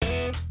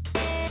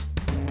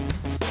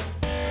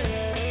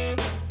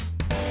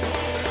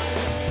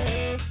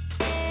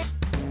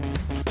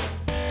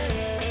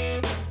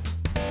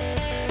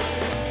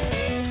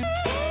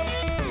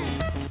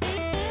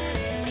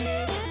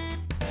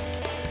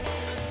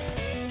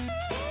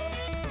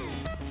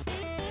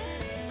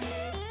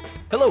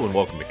Hello and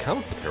welcome to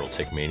Comic Book Herald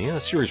Take Mania,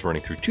 a series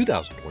running through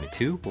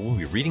 2022, where we'll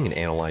be reading and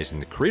analyzing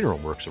the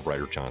creator-owned works of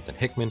writer Jonathan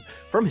Hickman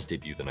from his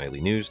debut, The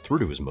Nightly News, through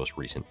to his most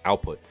recent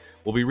output.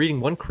 We'll be reading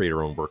one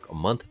creator-owned work a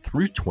month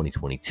through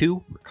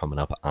 2022. We're coming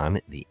up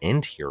on the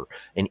end here,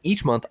 and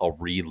each month I'll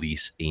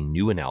release a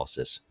new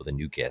analysis with a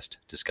new guest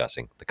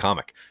discussing the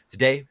comic.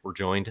 Today, we're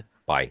joined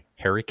by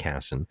Harry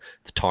Casson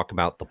to talk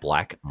about the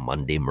Black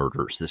Monday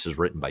Murders. This is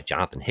written by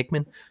Jonathan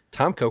Hickman,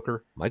 Tom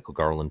Coker, Michael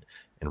Garland,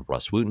 and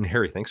Russ Wooten.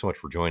 Harry, thanks so much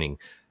for joining.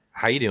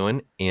 How you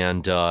doing?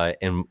 And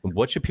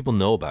what should people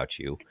know about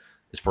you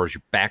as far as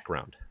your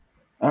background?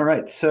 All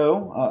right,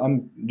 so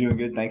I'm doing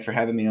good. Thanks for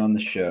having me on the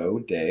show,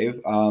 Dave.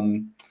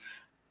 I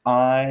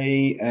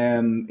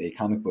am a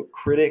comic book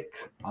critic.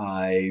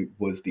 I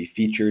was the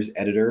features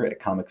editor at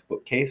Comics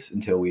Bookcase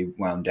until we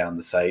wound down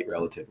the site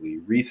relatively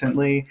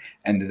recently.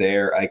 And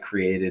there I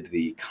created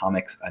the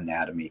Comics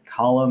Anatomy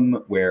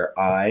column, where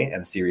I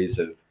and a series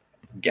of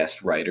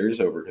guest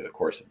writers over the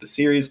course of the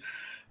series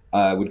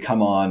would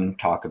come on,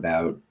 talk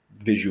about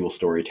visual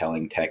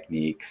storytelling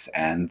techniques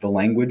and the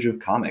language of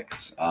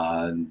comics.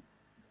 And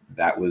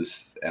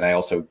I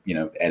also,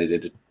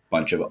 edited a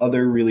bunch of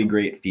other really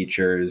great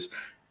features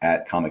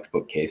at Comics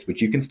Bookcase,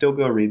 which you can still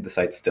go read. The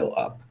site's still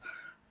up.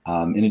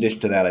 In addition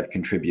to that, I've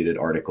contributed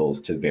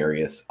articles to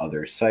various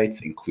other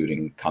sites,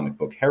 including Comic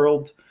Book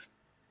Herald,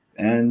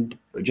 and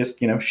just,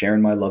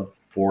 sharing my love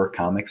for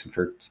comics and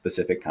for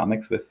specific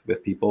comics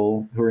with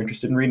people who are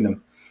interested in reading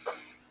them.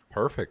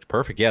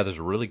 Perfect. Yeah, there's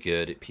a really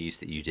good piece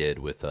that you did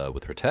with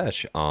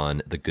Ritesh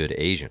on The Good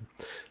Asian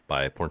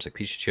by Pornsak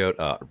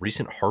Pichot,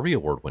 recent Harvey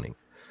Award winning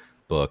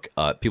book.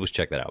 People should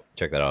check that out.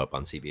 Check that out up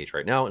on CBH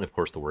right now, and of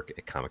course the work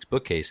at Comics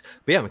Bookcase.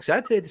 But yeah, I'm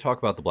excited today to talk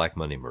about the Black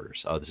Monday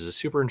Murders. This is a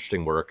super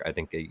interesting work. I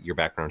think your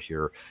background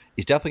here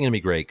is definitely going to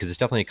be great because it's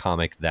definitely a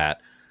comic that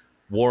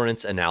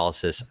warrants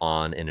analysis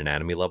on an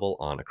anatomy level,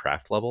 on a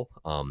craft level,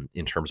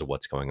 in terms of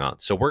what's going on.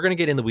 So we're going to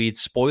get in the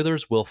weeds.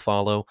 Spoilers will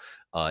follow.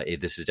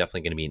 This is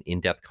definitely going to be an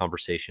in-depth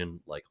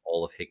conversation, like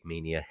all of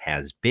Hickmania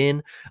has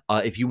been.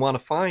 If you want to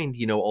find,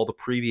 all the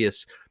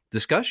previous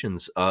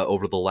discussions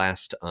over the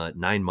last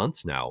 9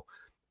 months now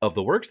of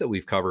the works that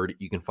we've covered,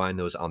 you can find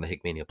those on the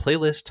Hickmania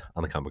playlist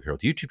on the Comic Book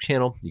Herald YouTube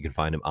channel. You can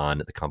find them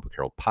on the Comic Book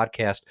Herald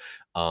podcast.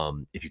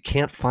 If you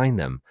can't find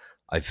them,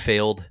 I've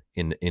failed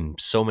in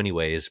so many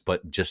ways,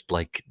 but just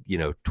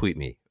tweet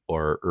me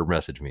or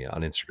message me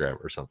on Instagram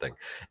or something,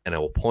 and I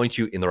will point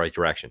you in the right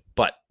direction.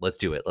 But let's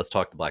do it. Let's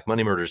talk the Black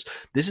Monday Murders.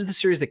 This is the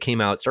series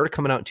that started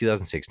coming out in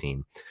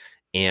 2016,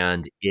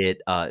 and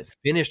it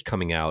finished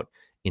coming out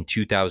in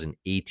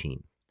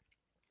 2018.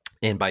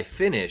 And by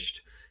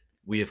finished,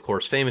 we of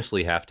course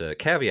famously have to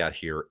caveat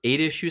here, 8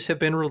 issues have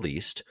been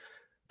released.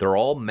 They're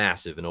all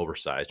massive and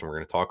oversized, and we're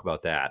going to talk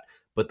about that.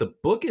 But the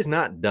book is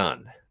not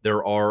done.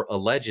 There are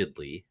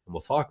allegedly, and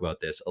we'll talk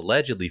about this,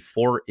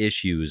 4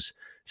 issues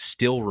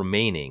still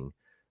remaining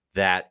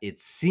that it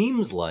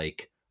seems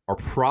like are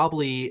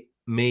probably,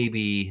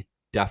 maybe,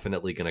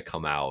 definitely going to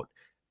come out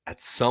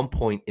at some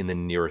point in the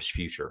nearest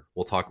future.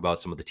 We'll talk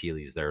about some of the tea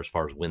leaves there as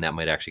far as when that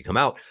might actually come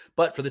out.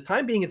 But for the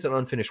time being, it's an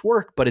unfinished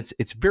work, but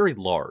it's very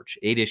large.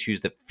 8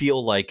 issues that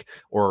feel like,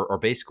 or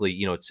basically,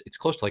 it's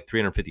close to like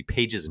 350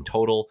 pages in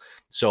total.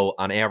 So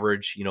on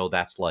average,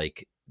 that's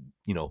like,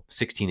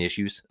 16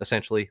 issues,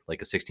 essentially,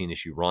 like a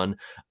 16-issue run.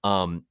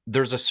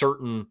 There's a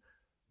certain,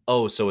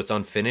 so it's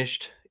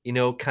unfinished,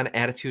 kind of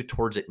attitude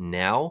towards it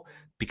now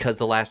because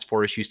the last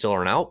 4 issues still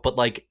aren't out. But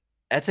like,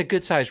 that's a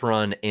good size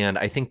run. And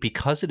I think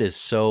because it is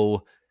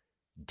so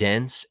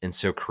dense and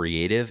so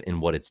creative in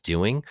what it's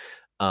doing,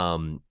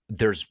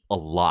 there's a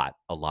lot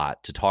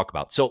to talk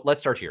about. So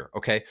let's start here.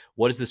 Okay.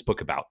 What is this book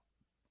about?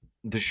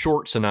 The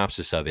short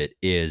synopsis of it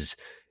is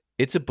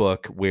it's a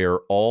book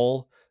where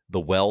all the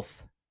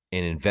wealth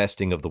and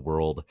investing of the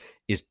world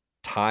is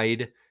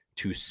tied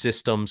to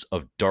systems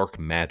of dark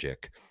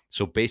magic.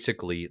 So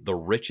basically, the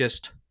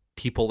richest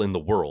people in the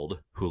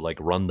world who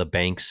run the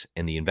banks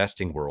and the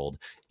investing world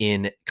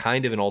in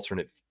kind of an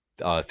alternate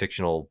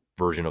fictional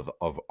version of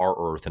our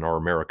Earth and our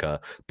America,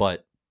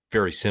 but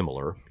very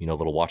similar, a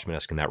little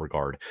Watchmen-esque in that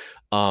regard.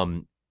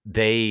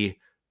 They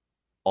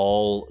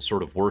all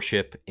sort of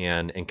worship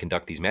and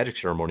conduct these magic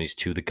ceremonies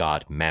to the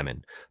god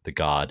Mammon, the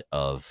god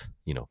of,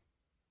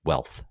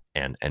 wealth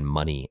and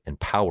money and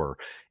power.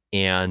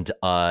 And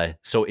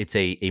so it's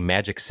a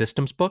magic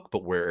systems book,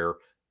 but where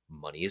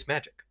money is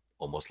magic,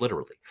 almost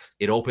literally.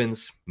 It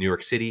opens New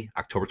York City,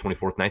 October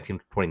 24th,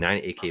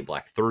 1929, aka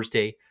Black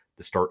Thursday,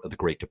 the start of the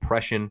Great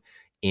Depression.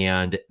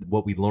 And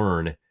what we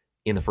learn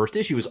in the first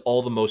issue is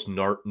all the most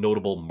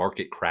notable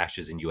market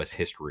crashes in U.S.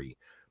 history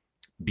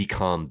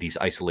become these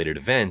isolated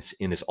events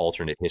in this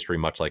alternate history,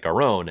 much like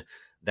our own,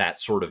 that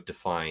sort of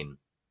define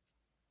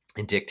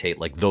and dictate,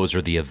 those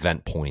are the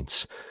event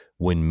points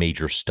when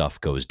major stuff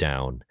goes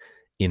down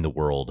in the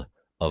world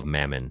of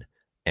Mammon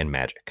and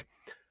magic.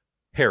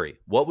 Harry,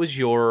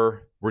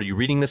 were you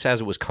reading this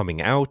as it was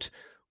coming out?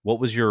 What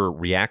was your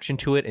reaction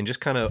to it, and just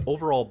kind of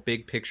overall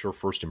big picture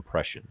first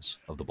impressions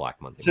of the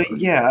Black Monday So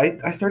Murders? yeah,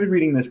 I started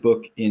reading this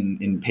book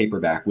in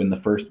paperback when the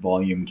first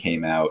volume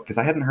came out because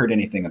I hadn't heard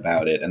anything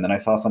about it, and then I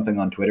saw something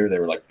on Twitter. They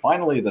were like,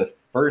 "Finally, the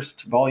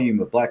first volume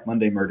of Black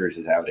Monday Murders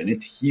is out, and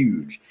it's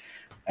huge."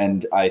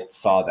 And I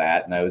saw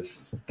that, and I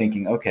was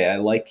thinking, okay, I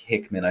like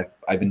Hickman.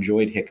 I've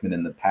enjoyed Hickman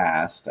in the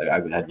past. I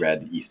had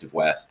read East of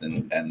West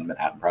and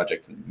Manhattan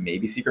Projects and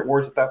maybe Secret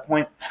Wars at that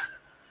point.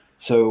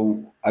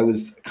 So I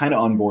was kind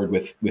of on board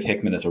with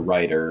Hickman as a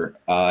writer,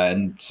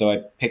 and so I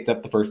picked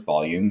up the first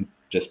volume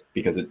just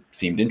because it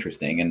seemed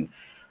interesting, and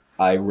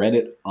I read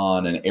it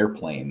on an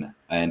airplane,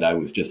 and I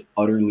was just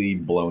utterly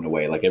blown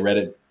away. Like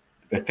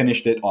I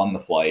finished it on the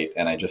flight,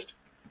 and I just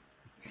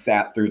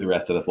sat through the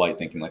rest of the flight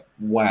thinking like,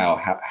 wow,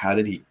 how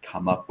did he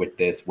come up with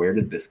this? Where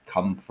did this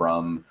come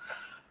from?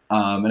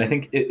 And I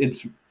think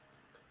it's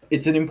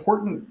an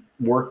important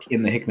work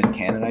in the Hickman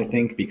canon, I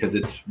think, because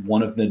it's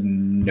one of the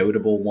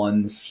notable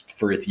ones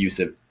for its use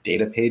of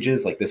data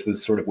pages. Like this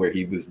was sort of where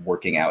he was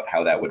working out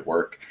how that would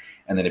work,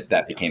 and then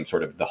that became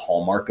sort of the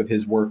hallmark of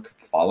his work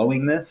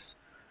following this.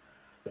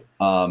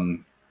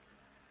 Um,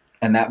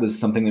 and that was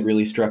something that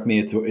really struck me.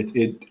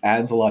 It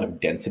adds a lot of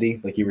density,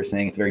 like you were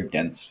saying. It's a very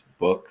dense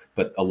book,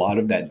 but a lot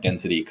of that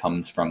density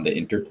comes from the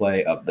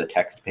interplay of the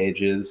text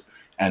pages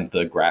and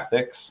the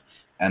graphics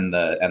and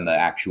the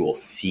actual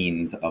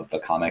scenes of the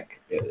comic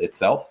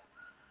itself.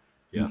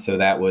 Yeah. And so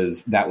that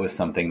was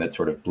something that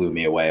sort of blew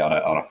me away on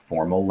a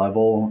formal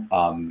level,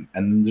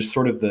 and just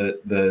sort of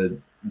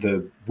the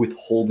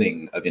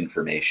withholding of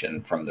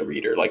information from the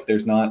reader. Like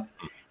there's not,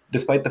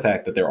 despite the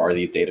fact that there are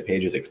these data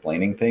pages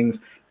explaining things,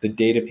 the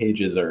data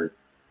pages are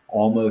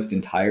almost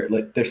entire.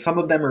 Like there's some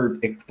of them are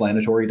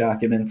explanatory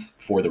documents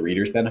for the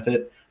reader's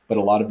benefit, but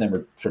a lot of them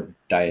are sort of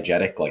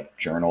diegetic, like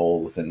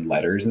journals and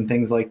letters and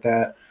things like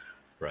that.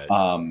 Right.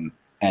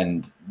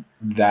 And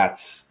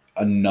that's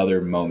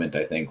another moment,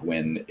 I think,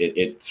 when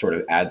it sort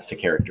of adds to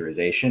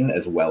characterization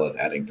as well as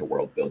adding to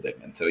world building.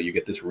 And so you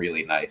get this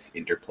really nice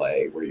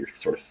interplay where you're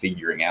sort of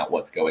figuring out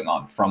what's going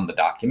on from the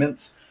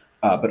documents,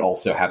 but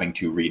also having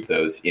to read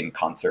those in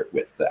concert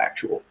with the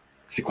actual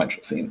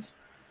sequential scenes.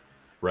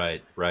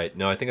 Right, right.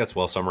 No, I think that's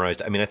well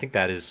summarized. I mean, I think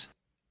that is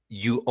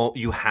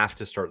you have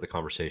to start the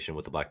conversation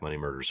with the Black Money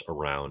Murders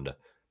around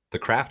the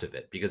craft of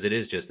it, because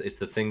it's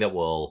the thing that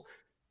will,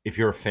 if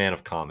you're a fan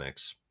of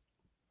comics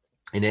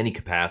in any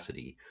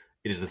capacity,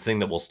 it is the thing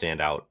that will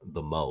stand out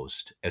the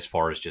most as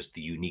far as just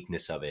the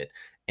uniqueness of it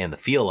and the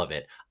feel of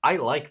it. I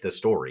like the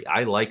story.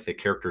 I like the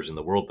characters and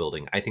the world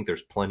building. I think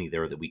there's plenty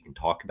there that we can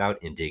talk about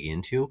and dig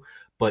into,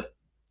 but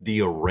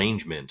the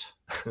arrangement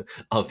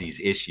of these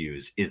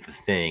issues is the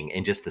thing,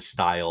 and just the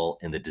style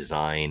and the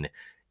design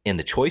and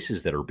the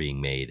choices that are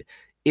being made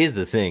is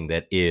the thing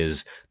that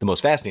is the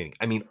most fascinating.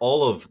 I mean,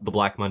 all of the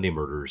Black Monday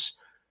Murders,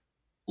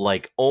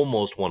 like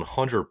almost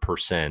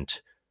 100%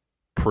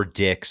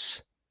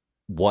 predicts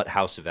what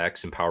House of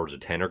X and Powers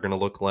of 10 are going to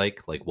look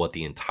like what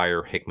the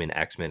entire Hickman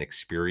X-Men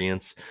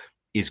experience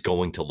is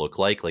going to look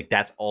like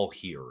that's all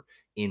here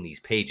in these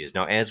pages.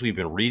 Now, as we've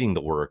been reading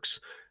the works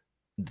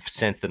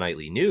since the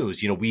nightly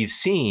news, we've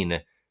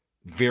seen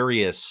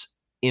various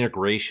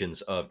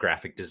integrations of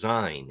graphic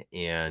design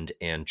and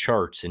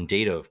charts and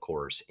data, of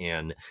course,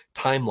 and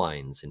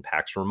timelines in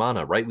Pax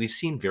Romana, right? We've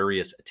seen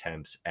various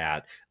attempts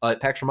at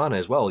Pax Romana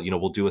as well.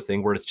 We'll do a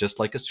thing where it's just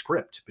like a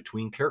script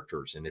between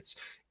characters, and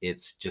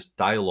it's just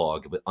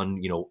dialogue, but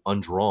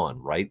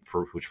undrawn, right?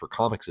 Which for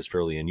comics is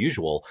fairly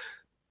unusual.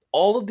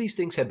 All of these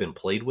things have been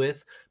played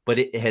with, but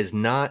it has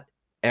not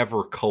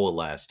ever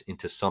coalesced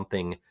into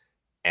something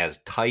as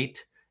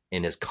tight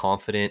and as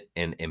confident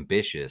and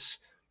ambitious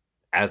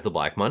as the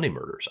Black Monday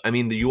Murders. I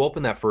mean, you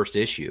open that first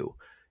issue,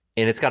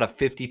 and it's got a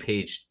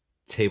 50-page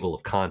table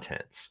of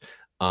contents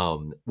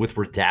with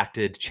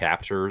redacted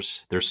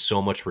chapters. There's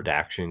so much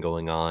redaction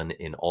going on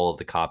in all of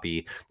the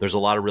copy. There's a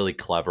lot of really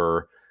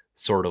clever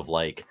sort of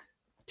like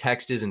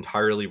text is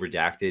entirely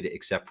redacted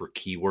except for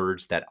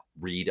keywords that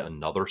read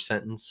another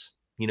sentence,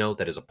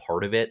 that is a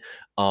part of it.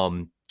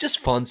 Just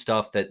fun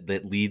stuff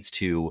that leads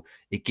to,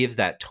 it gives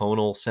that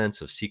tonal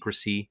sense of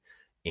secrecy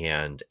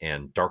and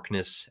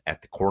darkness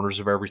at the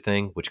corners of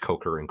everything, which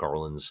Coker and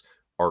Garland's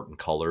art and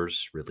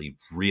colors really,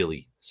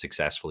 really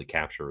successfully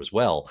capture as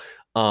well.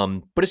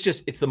 But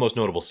it's the most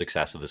notable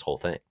success of this whole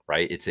thing,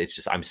 right? It's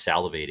just, I'm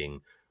salivating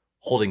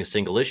holding a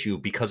single issue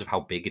because of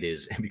how big it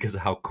is and because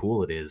of how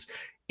cool it is.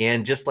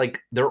 And just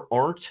like there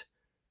aren't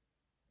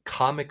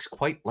comics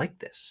quite like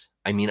this.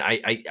 I mean,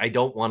 I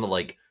don't want to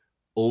like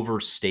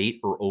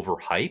overstate or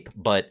overhype,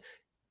 but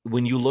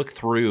when you look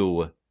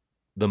through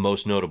the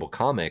most notable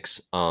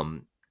comics,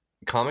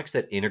 comics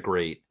that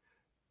integrate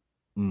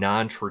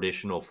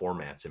non-traditional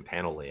formats and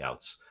panel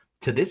layouts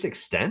to this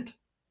extent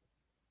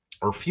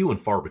are few and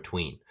far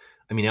between.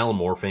 I mean, Alan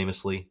Moore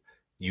famously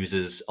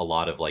uses a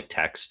lot of like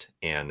text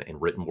and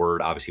written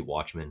word. Obviously,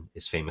 Watchmen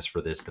is famous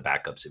for this. The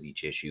backups of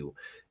each issue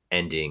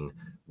ending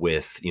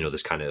with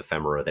this kind of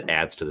ephemera that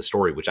adds to the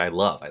story, which I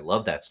love. I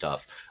love that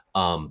stuff.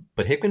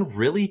 But Hickman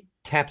really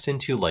taps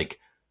into like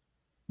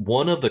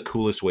one of the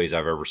coolest ways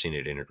I've ever seen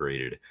it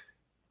integrated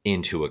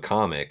into a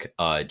comic,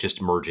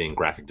 just merging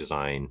graphic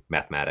design,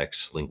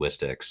 mathematics,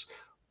 linguistics,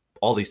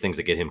 all these things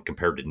that get him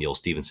compared to Neil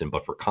Stevenson,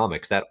 but for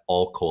comics, that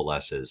all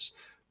coalesces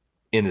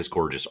in this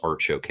gorgeous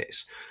art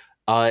showcase.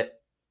 Uh,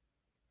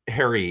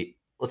 Harry,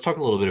 let's talk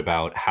a little bit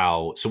about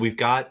how. So we've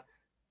got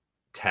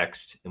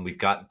text and we've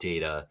got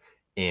data,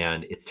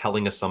 and it's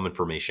telling us some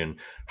information.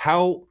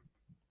 How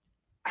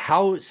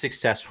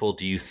successful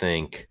do you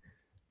think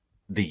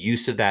the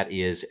use of that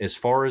is as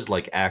far as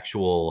like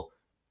actual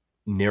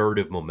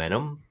narrative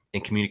momentum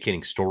and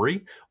communicating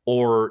story,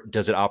 or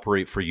does it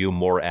operate for you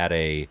more at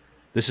a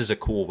this is a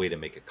cool way to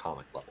make a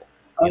comic level?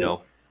 You Uh,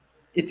 know?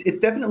 it's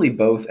definitely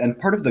both, and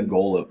part of the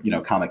goal of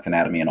Comics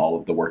Anatomy and all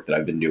of the work that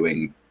I've been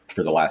doing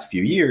for the last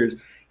few years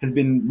has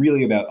been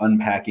really about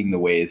unpacking the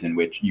ways in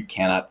which you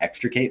cannot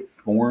extricate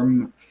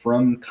form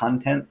from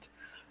content.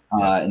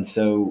 Yeah. And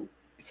so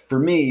for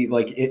me,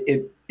 like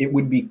it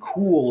would be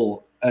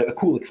cool, a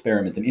cool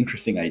experiment, an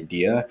interesting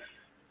idea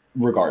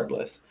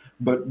regardless.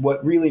 But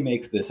what really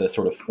makes this a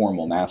sort of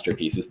formal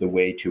masterpiece is the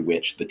way to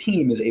which the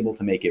team is able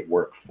to make it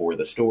work for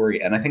the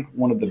story. And I think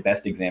one of the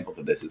best examples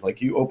of this is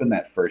like you open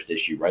that first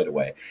issue right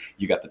away.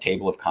 You got the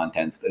table of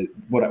contents.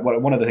 One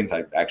of the things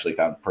I actually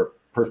found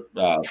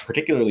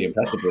particularly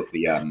impressive was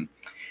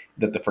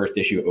that the first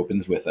issue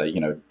opens with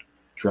a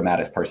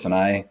dramatis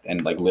personae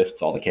and like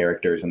lists all the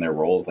characters and their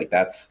roles. Like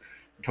that's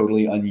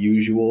totally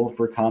unusual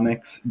for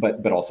comics,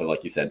 but also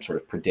like you said,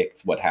 sort of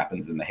predicts what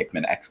happens in the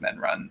Hickman X-Men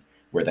run,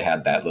 where they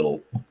had that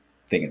little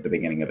thing at the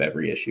beginning of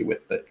every issue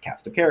with the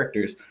cast of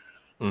characters.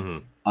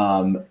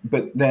 Mm-hmm.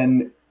 But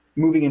then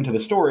moving into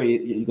the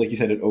story, like you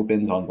said, it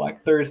opens on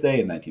Black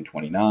Thursday in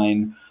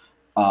 1929.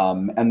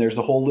 And there's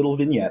a whole little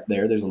vignette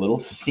there. There's a little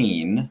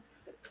scene.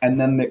 And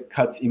then that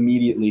cuts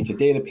immediately to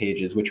data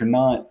pages, which are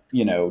not,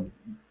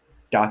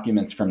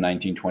 documents from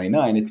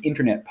 1929. It's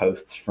internet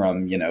posts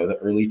from, the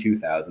early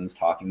 2000s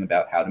talking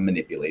about how to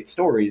manipulate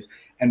stories.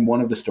 And one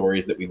of the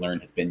stories that we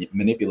learned has been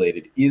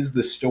manipulated is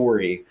the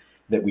story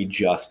that we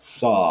just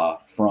saw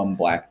from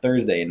Black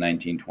Thursday in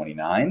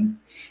 1929.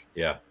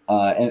 Yeah.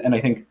 And I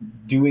think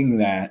doing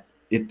that,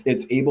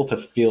 it's able to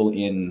fill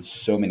in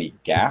so many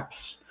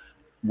gaps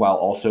while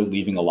also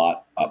leaving a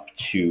lot up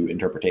to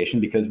interpretation,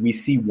 because we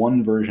see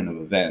one version of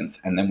events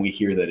and then we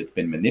hear that it's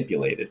been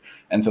manipulated.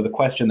 And so the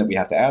question that we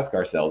have to ask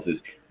ourselves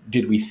is,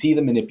 did we see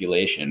the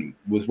manipulation?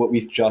 Was what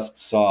we just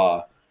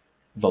saw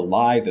the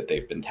lie that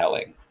they've been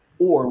telling?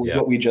 Or was Yeah.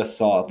 what we just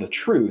saw the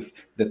truth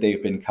that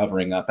they've been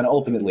covering up? And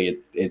ultimately,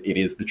 it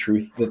is the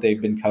truth that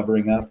they've been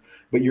covering up.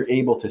 But you're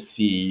able to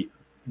see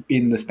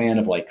in the span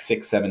of like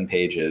 6-7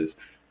 pages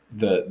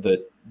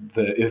the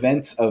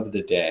events of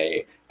the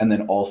day, and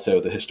then also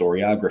the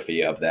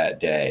historiography of that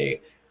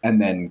day,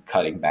 and then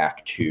cutting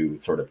back to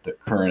sort of the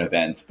current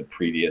events, the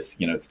previous,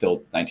 still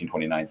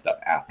 1929 stuff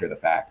after the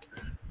fact.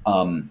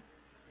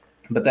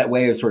 But that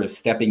way of sort of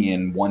stepping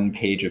in one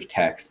page of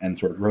text and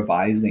sort of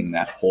revising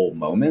that whole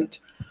moment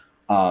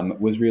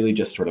was really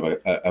just sort of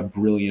a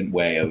brilliant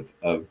way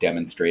of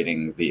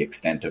demonstrating the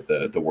extent of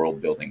the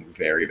world building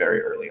very,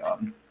 very early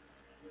on.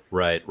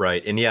 Right,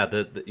 right. And yeah,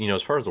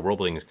 as far as the world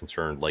building is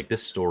concerned, like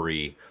this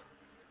story,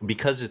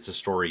 because it's a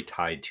story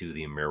tied to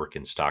the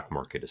American stock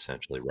market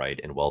essentially, right,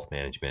 and wealth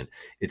management,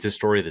 it's a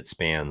story that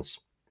spans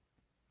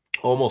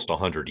almost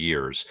 100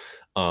 years.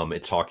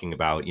 It's talking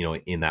about,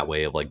 in that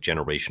way of like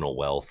generational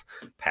wealth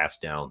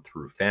passed down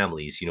through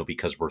families,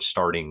 because we're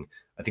starting,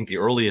 I think the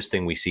earliest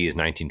thing we see is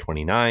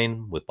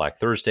 1929 with Black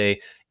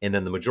Thursday. And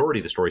then the majority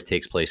of the story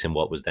takes place in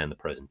what was then the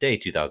present day,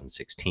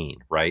 2016,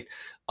 right?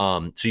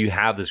 So you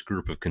have this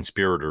group of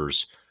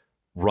conspirators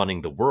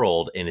running the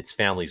world, and it's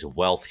families of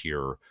wealth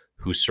here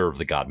who serve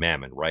the god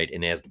Mammon, right?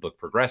 And as the book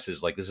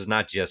progresses, like this is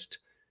not just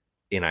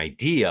an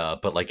idea,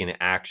 but like an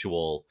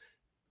actual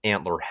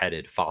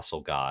antler-headed fossil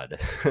god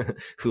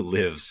who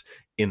lives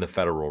in the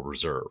Federal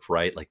Reserve,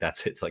 right? Like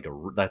that's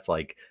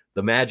like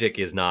the magic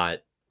is not,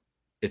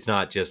 it's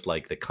not just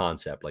like the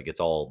concept, like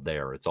it's all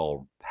there, it's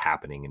all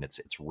happening, and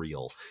it's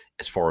real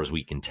as far as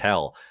we can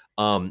tell.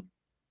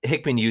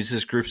 Hickman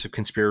uses groups of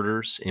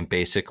conspirators in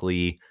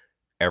basically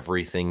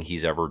everything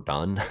he's ever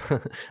done,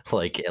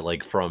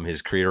 like from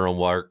his creator own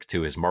work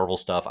to his Marvel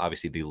stuff.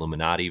 Obviously, the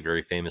Illuminati,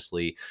 very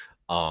famously,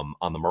 on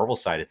the Marvel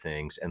side of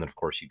things, and then of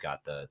course you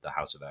got the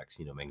House of X,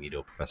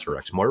 Magneto, Professor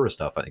X, Moira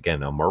stuff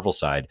again on Marvel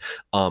side.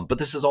 But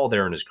this is all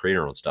there in his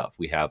creator own stuff.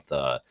 We have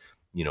the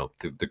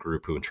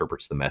group who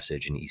interprets the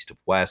message in East of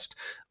West,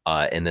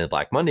 and then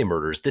Black Monday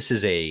murders. This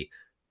is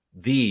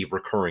the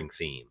recurring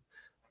theme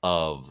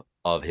of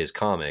his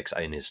comics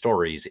and his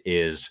stories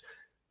is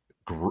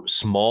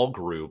small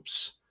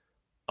groups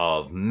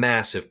of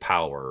massive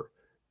power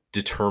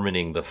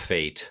determining the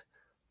fate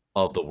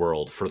of the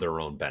world for their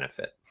own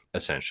benefit,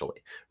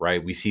 essentially,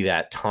 right? We see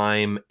that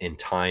time and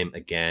time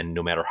again.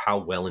 No matter how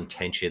well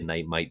intentioned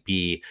they might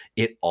be,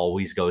 it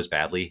always goes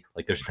badly.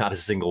 Like there's not a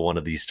single one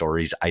of these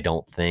stories, I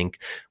don't think,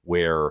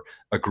 where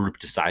a group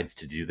decides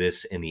to do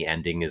this and the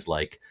ending is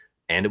like,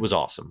 and it was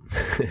awesome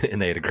and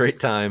they had a great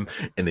time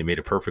and they made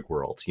a perfect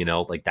world,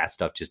 like that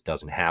stuff just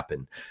doesn't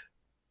happen.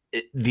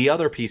 The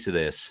other piece of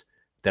this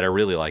that I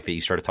really like that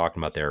you started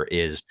talking about there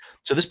is,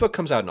 so this book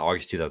comes out in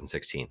August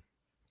 2016,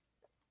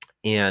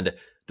 and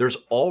there's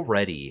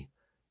already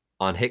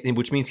on Hickman,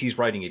 which means he's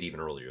writing it even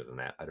earlier than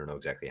that. I don't know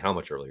exactly how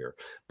much earlier,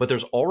 but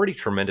there's already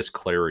tremendous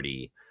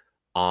clarity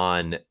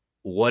on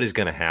what is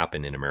going to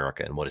happen in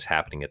America and what is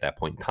happening at that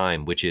point in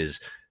time, which is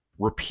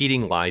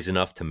repeating lies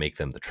enough to make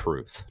them the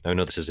truth. Now, I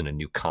know this isn't a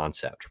new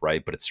concept,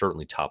 right? But it's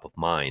certainly top of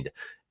mind,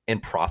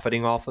 and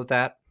profiting off of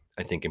that.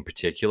 I think in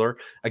particular,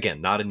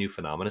 again, not a new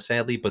phenomena,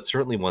 sadly, but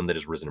certainly one that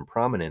has risen in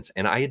prominence.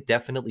 And I had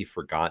definitely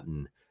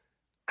forgotten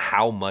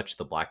how much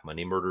the Black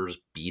Monday Murders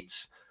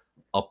beats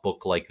a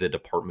book like The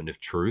Department of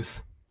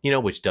Truth,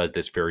 which does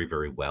this very,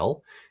 very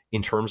well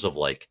in terms of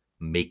like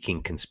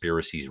making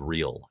conspiracies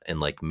real and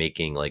like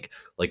making like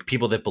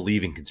people that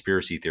believe in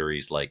conspiracy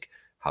theories, like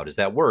how does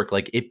that work?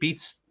 Like it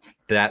beats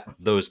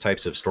those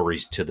types of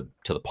stories to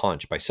the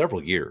punch by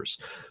several years.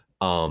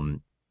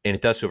 And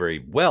it does so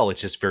very well.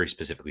 It's just very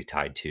specifically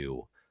tied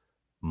to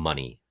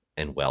money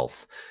and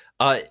wealth.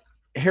 Uh,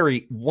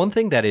 Harry, one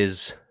thing that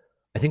is,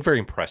 I think, very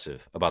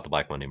impressive about the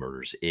Black Monday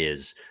Murders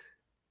is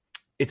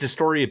it's a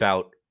story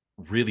about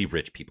really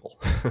rich people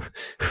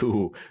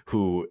who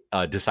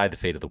decide the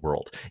fate of the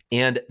world,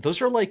 and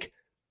those are like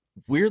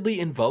weirdly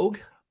in vogue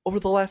over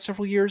the last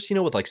several years.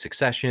 With like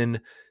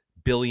Succession,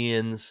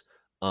 Billions.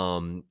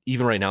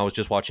 Even right now, I was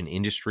just watching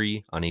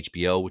Industry on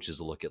HBO, which is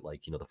a look at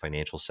like the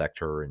financial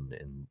sector and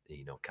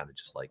kind of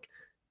just like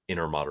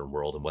inner modern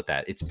world and what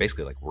that. It's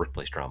basically like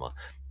workplace drama.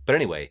 But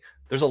anyway,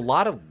 there's a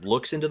lot of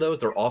looks into those.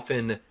 They're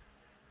often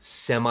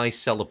semi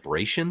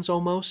celebrations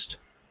almost,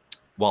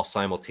 while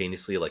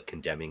simultaneously like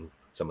condemning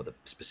some of the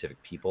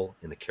specific people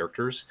and the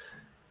characters.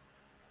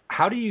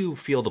 How do you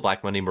feel the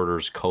Black Monday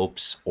Murders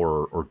copes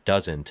or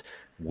doesn't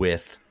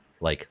with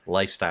like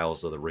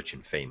lifestyles of the rich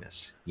and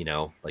famous,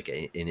 like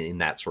in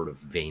that sort of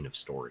vein of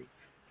story?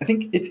 I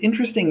think it's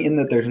interesting in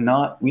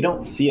that we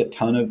don't see a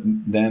ton of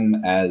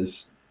them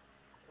as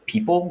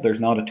people. There's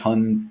not a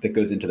ton that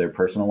goes into their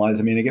personal lives.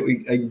 I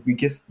mean, we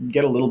just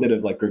get a little bit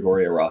of like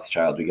Gregoria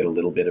Rothschild. We get a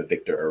little bit of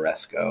Victor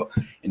Oresco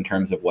in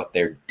terms of what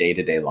their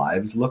day-to-day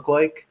lives look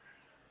like.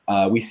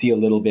 We see a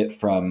little bit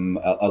from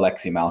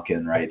Alexei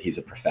Malkin, right? He's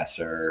a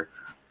professor.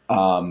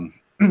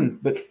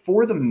 But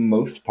for the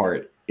most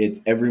part,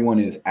 everyone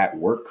is at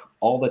work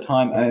all the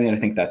time. I mean, I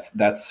think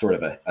that's sort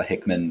of a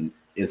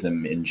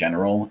Hickman-ism in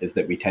general, is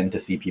that we tend to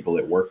see people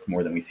at work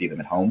more than we see them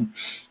at home.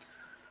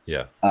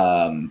 Yeah.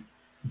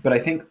 But I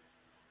think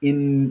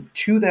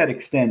to that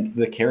extent,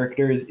 the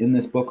characters in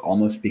this book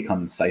almost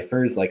become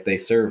ciphers. Like they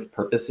serve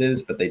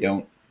purposes, but they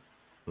don't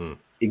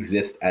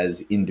exist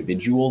as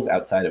individuals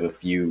outside of a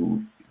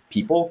few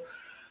people.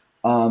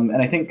 And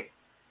I think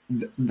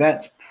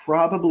that's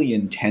probably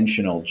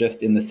intentional,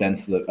 just in the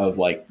sense of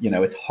like,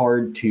 it's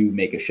hard to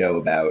make a show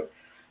about,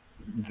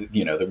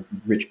 the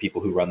rich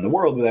people who run the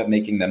world without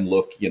making them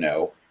look,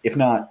 if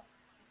not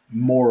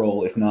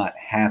moral, if not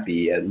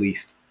happy, at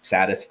least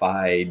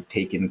satisfied,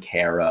 taken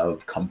care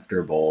of,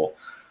 comfortable.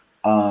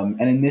 And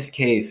in this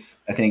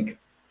case, I think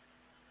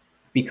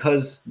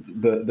because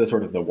the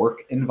sort of the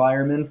work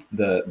environment,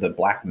 the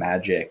black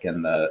magic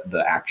and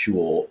the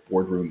actual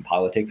boardroom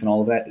politics and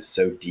all of that is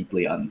so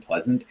deeply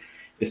unpleasant,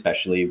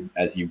 especially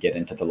as you get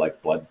into the like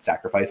blood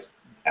sacrifice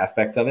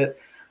aspects of it.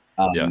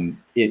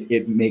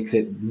 It makes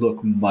it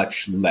look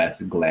much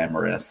less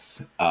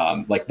glamorous.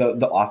 Like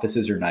the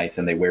offices are nice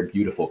and they wear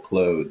beautiful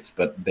clothes,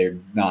 but they're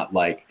not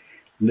like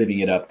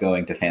living it up,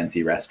 going to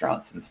fancy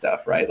restaurants and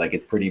stuff, right? Like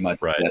it's pretty much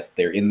just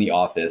they're in the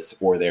office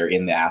or they're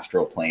in the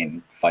astral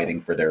plane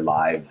fighting for their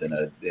lives in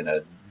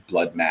a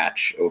blood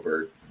match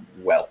over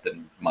wealth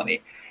and money.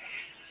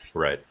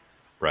 Right.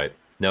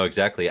 No,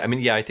 exactly. I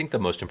mean, yeah, I think one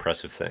of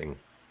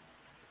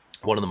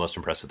the most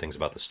impressive things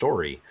about the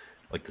story,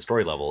 like the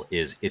story level,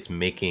 is it's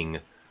making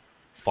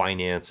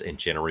finance and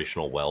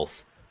generational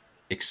wealth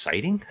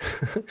exciting.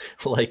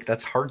 Like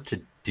that's hard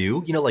to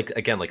do, like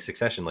again, like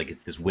Succession, like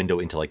it's this window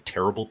into like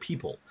terrible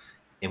people,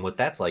 and what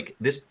that's like,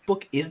 this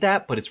book is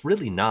that, but it's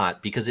really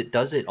not, because it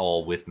does it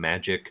all with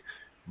magic,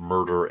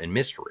 murder, and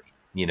mystery.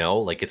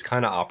 Like it's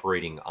kind of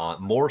operating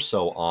on more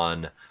so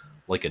on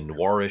like a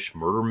noirish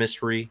murder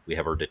mystery. We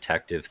have our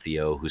detective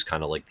Theo, who's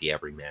kind of like the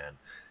everyman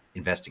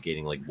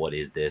investigating like, what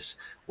is this,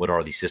 what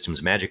are these systems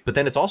of magic, but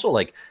then it's also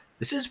like,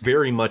 this is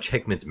very much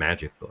Hickman's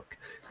magic book.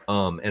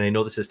 And I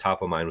know this is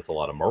top of mind with a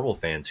lot of Marvel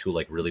fans who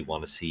like really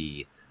want to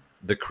see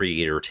the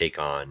creator take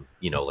on,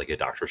 like a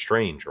Doctor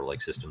Strange or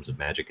like systems of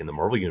magic in the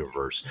Marvel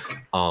universe.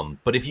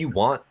 But if you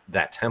want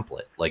that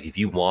template, like if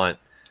you want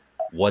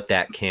what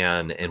that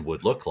can and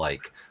would look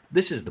like,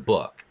 this is the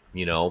book,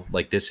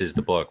 like this is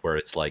the book where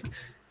it's like,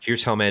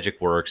 here's how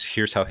magic works.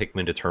 Here's how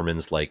Hickman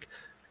determines like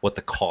what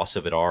the costs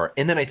of it are.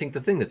 And then I think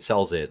the thing that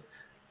sells it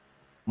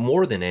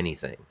more than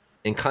anything,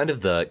 and kind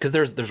of because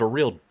there's a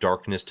real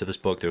darkness to this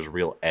book. There's a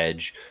real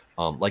edge.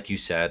 Like you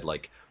said,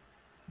 like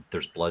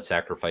there's blood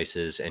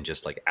sacrifices and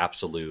just like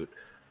absolute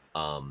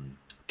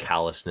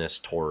callousness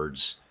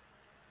towards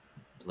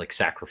like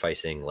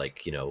sacrificing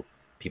like,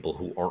 people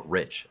who aren't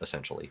rich,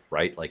 essentially,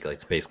 right? Like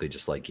it's basically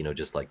just like,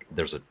 just like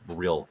there's a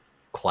real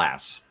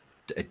class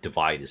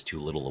divide is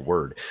too little a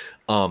word.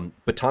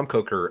 But Tom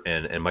Coker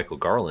and Michael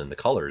Garland, the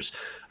colors,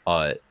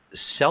 uh,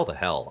 sell the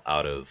hell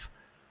out of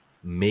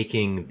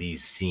making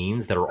these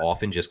scenes that are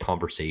often just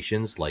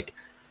conversations, like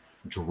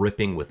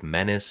dripping with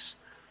menace.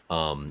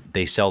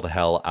 They sell the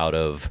hell out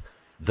of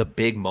the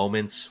big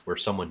moments where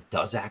someone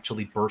does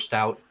actually burst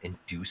out and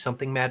do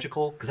something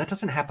magical, because that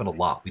doesn't happen a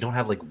lot. We don't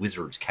have like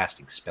wizards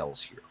casting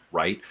spells here,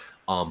 right?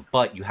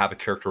 But you have a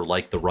character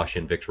like the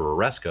Russian Victor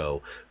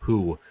Oresco,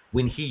 who,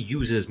 when he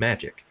uses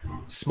magic,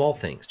 small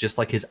things, just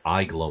like his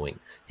eye glowing,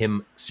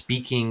 him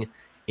speaking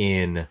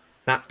in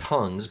not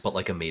tongues, but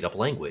like a made up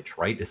language,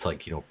 right? It's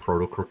like,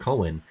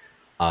 Proto-Krakoan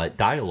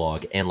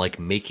dialogue, and like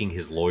making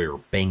his lawyer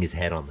bang his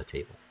head on the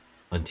table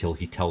until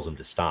he tells him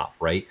to stop,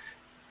 right?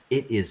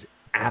 It is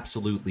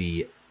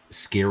absolutely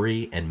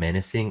scary and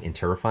menacing and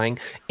terrifying.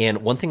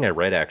 And one thing I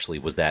read actually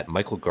was that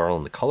Michael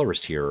Garland, the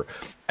colorist here,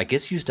 I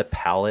guess used a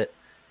palette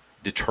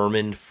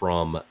determined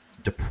from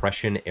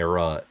Depression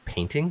era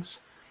paintings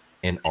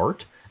and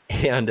art.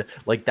 And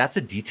like that's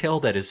a detail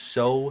that is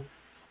so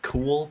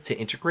cool to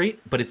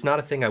integrate, but it's not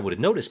a thing I would have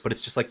noticed. But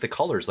it's just like the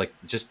colors, like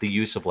just the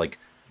use of like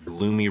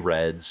gloomy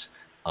reds,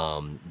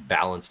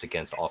 balanced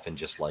against often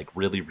just like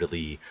really,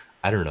 really,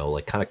 I don't know,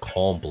 like kind of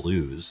calm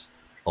blues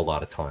a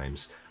lot of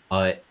times.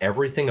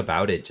 Everything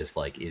about it just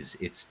like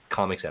it's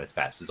comics at its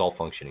best. It's all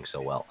functioning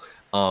so well.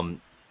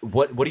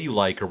 What do you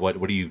like, or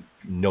what do you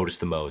notice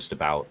the most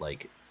about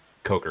like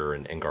Coker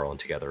and Garland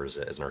together as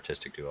an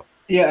artistic duo?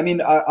 Yeah, I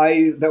mean,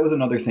 I that was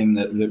another thing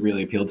that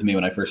really appealed to me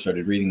when I first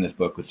started reading this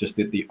book, was just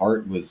that the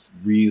art was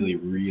really,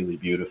 really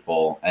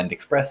beautiful and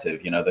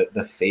expressive. You know,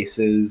 the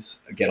faces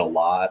get a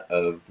lot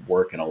of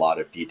work and a lot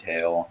of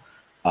detail,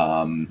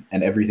 and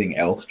everything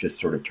else just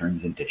sort of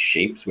turns into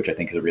shapes, which I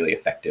think is a really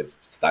effective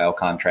style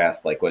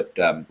contrast, like what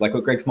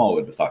Greg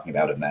Smallwood was talking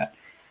about in that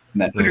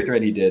Twitter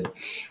thread he did,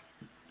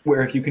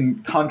 where if you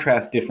can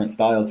contrast different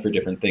styles for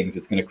different things,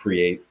 it's going to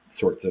create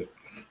sorts of,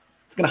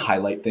 it's going to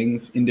highlight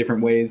things in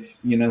different ways,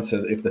 you know.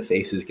 So if the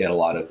faces get a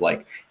lot of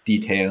like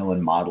detail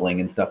and modeling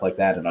and stuff like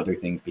that, and other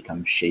things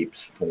become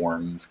shapes,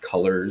 forms,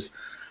 colors,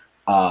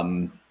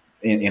 um,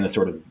 in a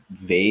sort of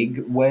vague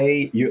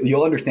way,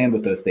 you'll understand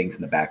what those things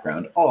in the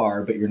background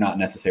are, but you're not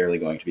necessarily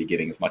going to be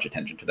giving as much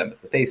attention to them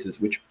as the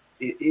faces, which,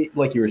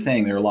 like you were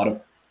saying, there are a lot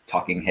of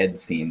talking head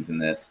scenes in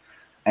this.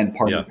 And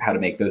part Yeah. of how to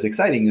make those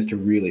exciting is to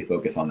really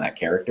focus on that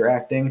character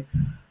acting.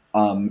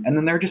 And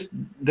then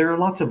there are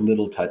lots of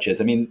little touches.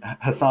 I mean,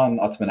 Hassan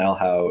Otsman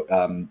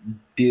Elhau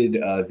did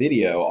a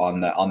video on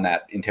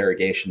that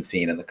interrogation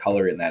scene and the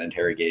color in that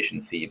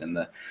interrogation scene, and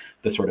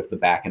the sort of the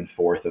back and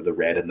forth of the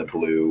red and the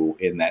blue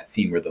in that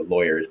scene where the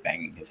lawyer is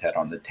banging his head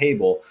on the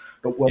table.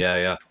 But what Yeah,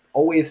 yeah.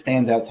 always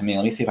stands out to me,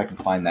 let me see if I can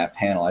find that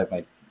panel. I have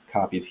my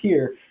copies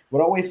here.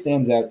 What always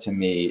stands out to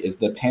me is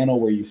the panel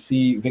where you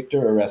see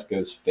Victor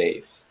Oresco's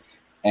face,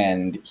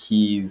 and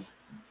his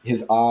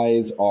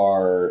eyes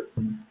are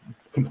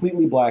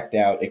completely blacked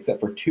out except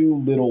for two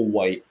little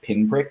white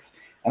pinpricks.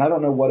 And I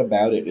don't know what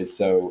about it is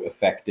so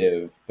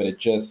effective, but it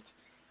just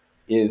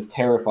is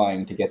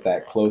terrifying to get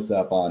that close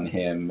up on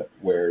him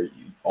where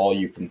all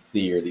you can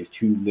see are these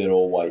two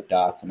little white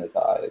dots in his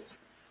eyes.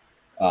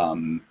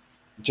 Um,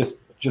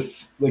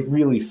 just like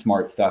really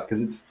smart stuff,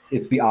 because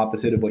it's the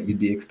opposite of what you'd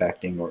be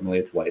expecting. Normally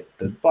it's white,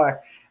 the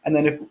black, and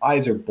then if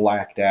eyes are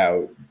blacked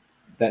out,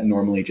 that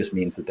normally just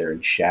means that they're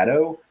in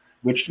shadow,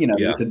 which, you know,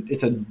 Yeah.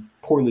 it's a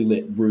poorly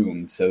lit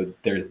room, so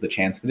there's the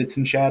chance that it's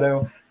in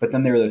shadow. But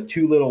then there are those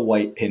two little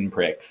white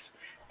pinpricks,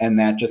 and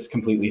that just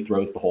completely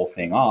throws the whole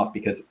thing off,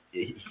 because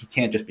he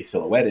can't just be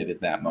silhouetted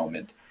at that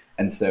moment.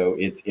 And so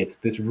it's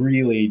this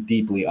really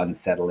deeply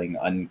unsettling,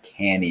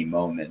 uncanny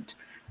moment,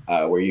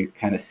 where you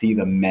kind of see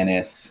the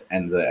menace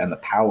and the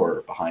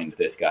power behind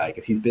this guy,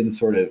 because he's been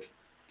sort of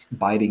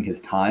biding his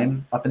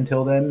time up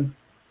until then.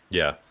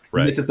 Yeah. And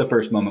Right. this is the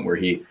first moment where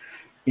he,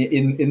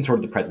 in sort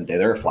of the present day,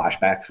 there are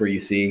flashbacks where you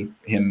see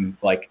him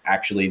like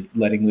actually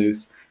letting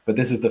loose, but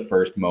this is the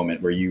first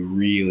moment where you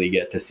really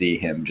get to see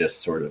him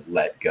just sort of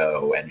let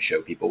go and show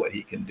people what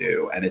he can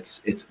do. And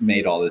it's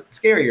made all the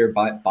scarier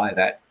by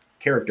that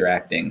character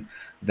acting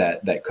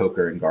that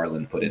Coker and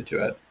Garland put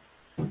into it.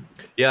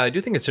 Yeah, I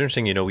do think it's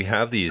interesting. We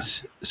have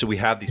these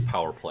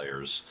power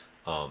players,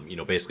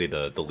 basically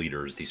the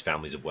leaders, these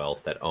families of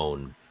wealth that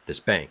own this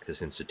bank,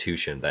 this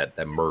institution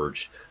that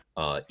merged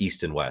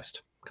East and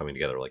West coming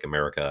together, like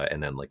America,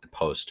 and then like the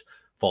post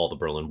fall of the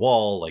Berlin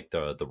Wall, like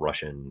the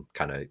Russian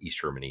kind of East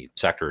Germany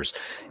sectors.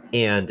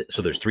 And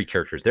so there's three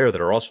characters there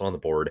that are also on the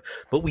board,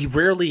 but we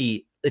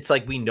rarely, it's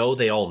like we know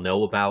they all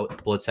know about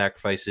the blood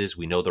sacrifices.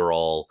 We know they're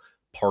all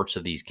parts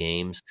of these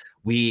games.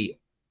 We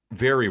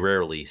very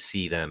rarely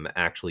see them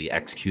actually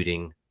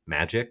executing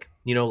magic.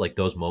 Like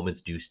those moments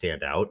do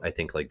stand out. I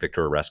think like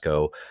Victor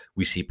Oresco,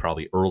 we see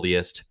probably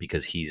earliest,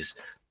 because he's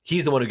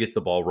the one who gets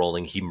the ball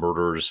rolling. He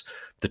murders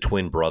the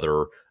twin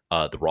brother,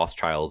 the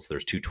Rothschilds.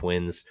 There's two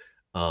twins,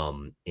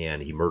 and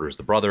he murders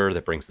the brother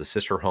that brings the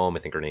sister home. I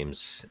think her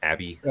name's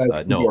Abby. No,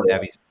 Gregoria.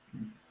 Abby's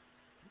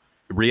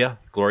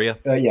Gloria.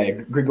 Yeah,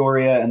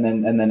 Gregoria, and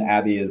then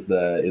Abby is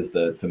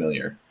the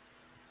familiar.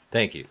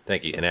 Thank you.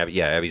 And Abby,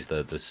 yeah, Abby's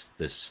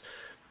this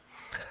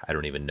I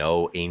don't even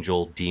know,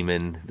 angel,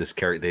 demon, this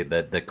character,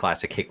 the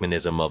classic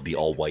Hickmanism of the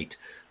all white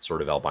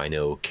sort of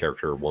albino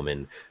character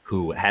woman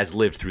who has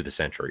lived through the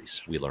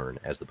centuries. We learn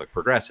as the book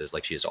progresses,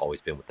 like she has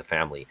always been with the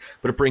family,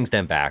 but it brings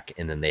them back,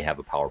 and then they have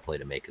a power play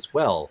to make as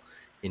well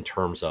in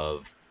terms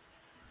of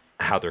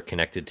how they're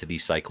connected to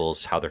these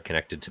cycles, how they're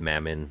connected to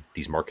Mammon,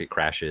 these market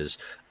crashes.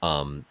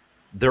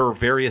 There are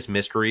various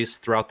mysteries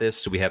throughout this.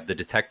 So we have the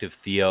detective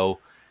Theo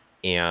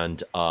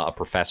and a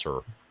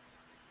professor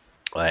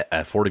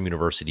at Fordham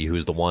University, who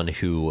is the one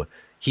who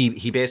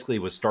he basically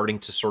was starting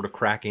to sort of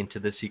crack into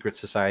the secret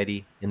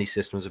society in these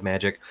systems of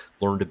magic,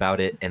 learned about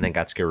it, and then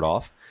got scared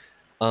off,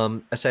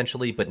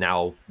 essentially. But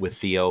now with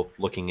Theo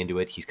looking into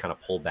it, he's kind of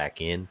pulled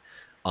back in.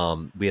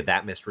 We have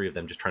that mystery of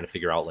them just trying to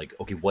figure out, like,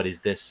 okay, what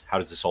is this? How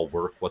does this all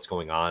work? What's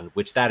going on?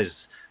 Which that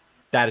is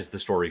the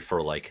story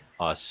for like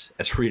us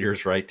as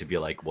readers, right? To be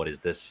like, what is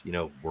this,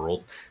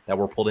 world that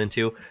we're pulled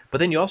into? But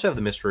then you also have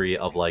the mystery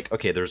of like,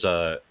 okay, there's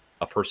a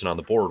person on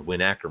the board,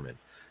 Win Ackerman,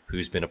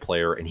 who's been a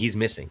player, and he's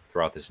missing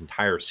throughout this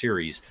entire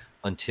series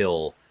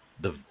until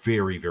the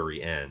very,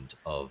 very end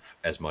of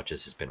as much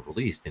as has been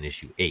released in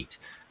issue 8.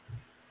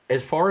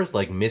 As far as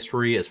like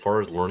mystery, as far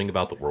as learning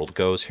about the world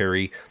goes,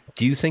 Harry,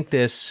 do you think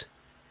this?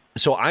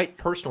 So I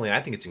personally, I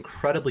think it's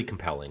incredibly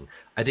compelling.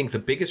 I think the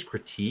biggest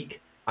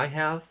critique I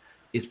have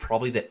is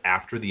probably that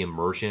after the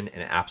immersion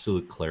and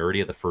absolute clarity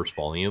of the first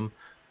volume,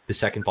 the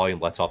second volume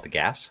lets off the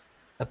gas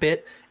a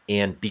bit.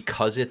 And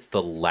because it's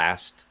the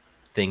last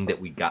thing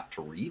that we got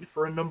to read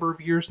for a number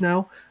of years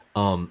now,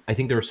 I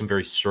think there are some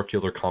very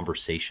circular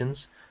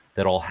conversations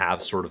that all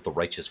have sort of the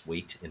righteous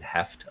weight and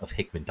heft of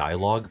Hickman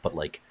dialogue, but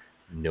like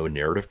no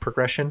narrative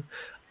progression.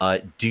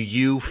 Do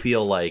you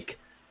feel like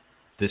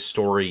this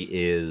story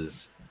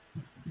is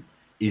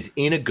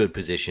in a good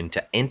position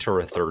to enter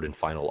a third and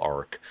final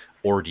arc,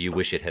 or do you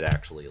wish it had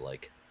actually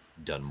like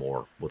done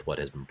more with what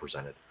has been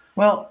presented?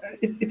 Well,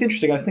 it's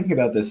interesting. I was thinking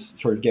about this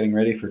sort of getting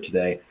ready for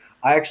today.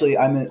 I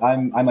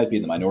might be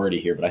in the minority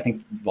here, but I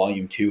think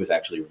Volume 2 is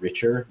actually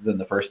richer than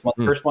the first one.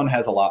 The first one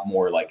has a lot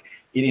more, like,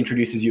 it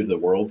introduces you to the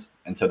world,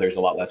 and so there's a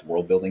lot less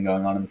world building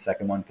going on in the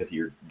second one because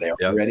you're there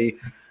already.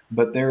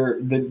 But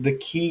the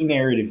key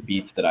narrative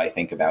beats that I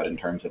think about in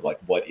terms of like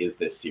what is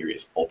this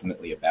series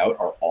ultimately about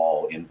are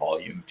all in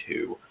Volume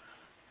 2.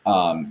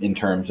 In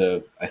terms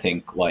of, I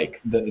think, like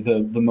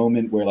the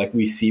moment where like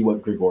we see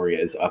what Gregoria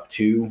is up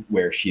to,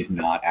 where she's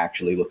not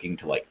actually looking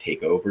to like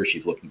take over,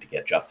 she's looking to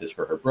get justice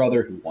for her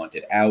brother who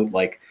wanted out.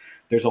 Like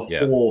there's a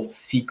whole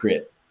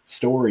secret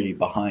story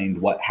behind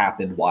what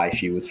happened, why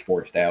she was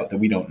forced out that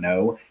we don't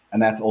know,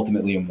 and that's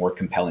ultimately a more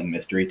compelling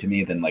mystery to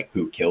me than like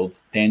who killed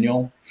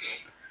Daniel.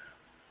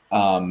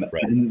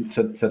 Right. And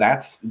so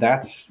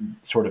that's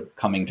sort of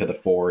coming to the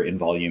fore in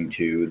Volume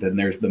 2. Then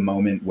there's the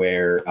moment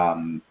where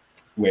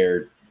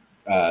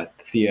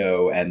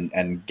Theo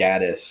and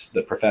Gaddis,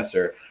 the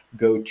professor,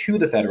 go to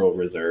the Federal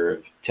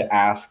Reserve to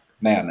ask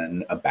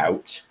Mammon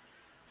about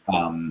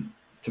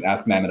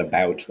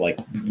like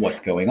what's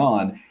going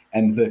on.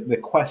 And the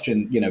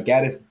question,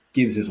 Gaddis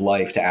gives his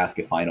life to ask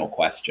a final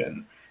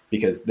question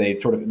because they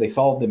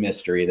solved the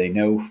mystery. They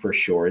know for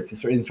sure.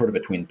 It's in sort of a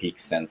Twin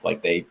Peaks sense.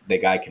 Like the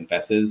guy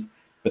confesses,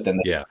 but then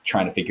they're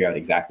trying to figure out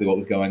exactly what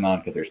was going on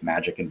because there's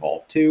magic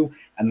involved too.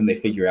 And then they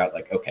figure out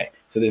like, okay,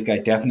 so this guy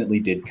definitely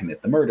did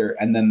commit the murder.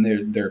 And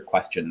then their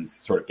questions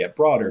sort of get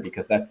broader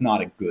because that's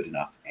not a good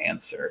enough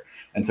answer.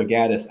 And so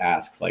Gaddis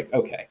asks like,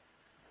 okay,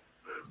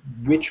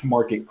 which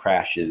market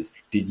crashes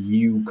did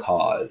you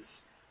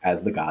cause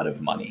as the god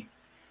of money?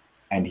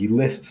 And he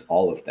lists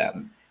all of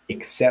them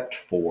except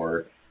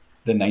for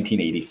the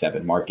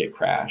 1987 market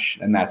crash.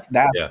 And that's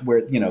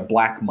where,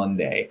 Black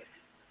Monday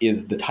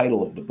is the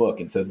title of the book.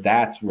 And so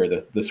that's where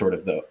the sort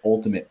of the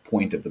ultimate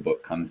point of the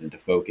book comes into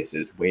focus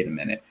is, wait a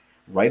minute,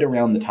 right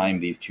around the time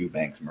these two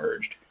banks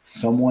merged,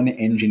 someone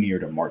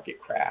engineered a market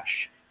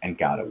crash and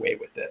got away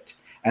with it.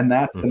 And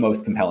that's the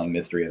most compelling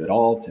mystery of it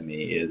all to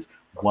me, is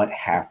what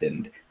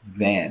happened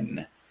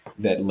then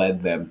that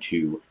led them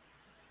to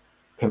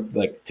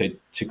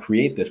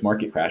create this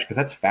market crash. Because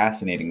that's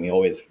fascinating. We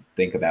always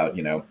think about,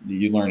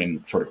 you learn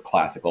in sort of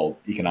classical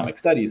economic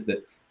studies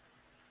that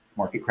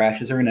market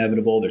crashes are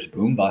inevitable. There's a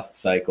boom bust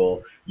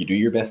cycle. You do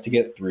your best to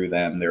get through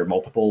them. There are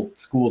multiple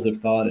schools of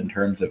thought in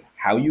terms of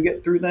how you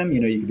get through them.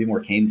 You could be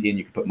more Keynesian,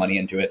 you could put money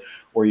into it,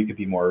 or you could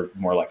be more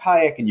like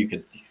Hayek and you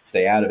could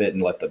stay out of it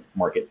and let the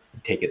market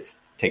take its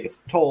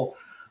toll.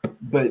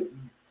 But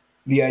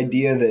the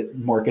idea that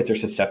markets are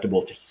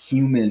susceptible to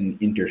human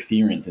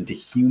interference and to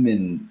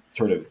human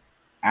sort of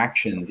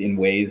actions in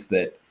ways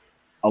that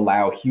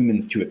allow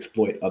humans to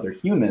exploit other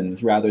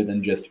humans rather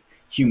than just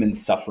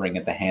humans suffering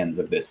at the hands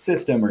of this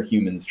system or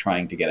humans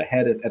trying to get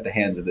ahead at the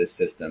hands of this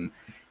system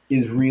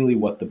is really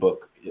what the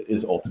book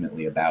is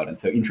ultimately about. And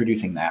so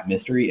introducing that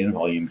mystery in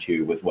Volume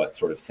 2 was what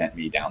sort of sent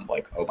me down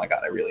like, oh my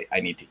God, I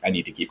need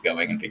to keep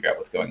going and figure out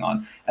what's going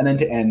on. And then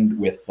to end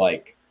with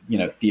like,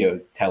 Theo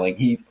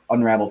he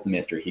unravels the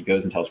mystery. He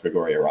goes and tells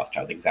Gregoria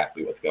Rothschild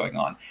exactly what's going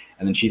on.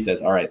 And then she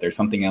says, all right, there's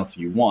something else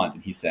you want.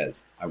 And he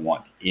says, I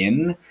want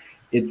in.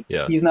 it's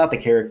Yeah. he's not the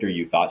character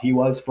you thought he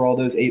was for all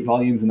those 8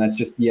 volumes, and that's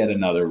just yet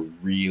another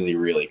really,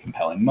 really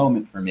compelling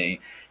moment for me,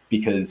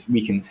 because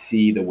we can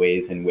see the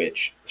ways in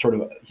which, sort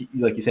of,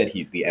 like you said,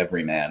 he's the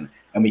everyman,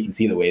 and we can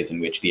see the ways in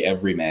which the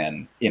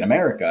everyman in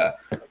America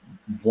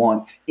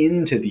wants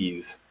into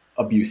these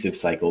abusive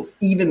cycles,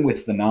 even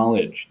with the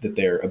knowledge that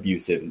they're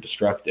abusive and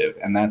destructive.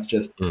 And that's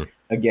just,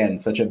 again,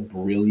 such a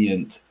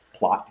brilliant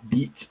plot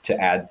beat to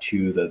add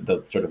to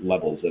the sort of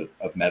levels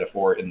of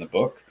metaphor in the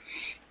book.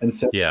 And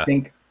so I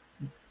think,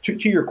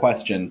 to your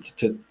question,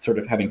 to sort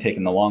of having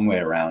taken the long way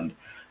around,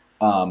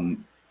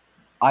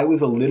 I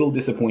was a little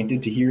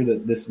disappointed to hear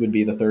that this would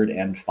be the third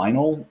and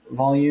final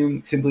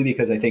volume, simply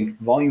because I think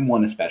volume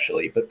 1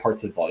 especially, but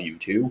parts of volume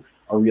 2,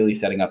 are really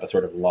setting up a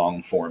sort of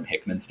long form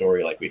Hickman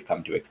story like we've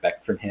come to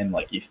expect from him,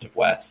 like East of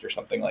West or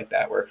something like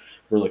that, where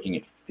we're looking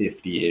at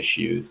 50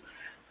 issues.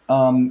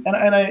 And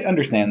I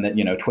understand that,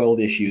 12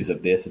 issues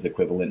of this is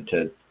equivalent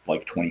to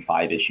like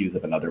 25 issues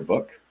of another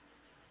book.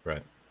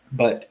 Right.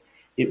 But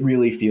it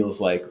really feels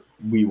like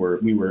we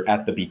were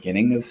at the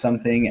beginning of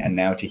something, and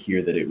now to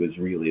hear that it was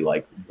really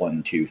like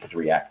 1, 2,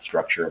 3 act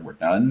structure and we're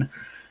done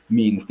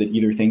means that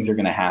either things are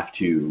going to have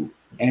to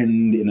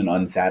end in an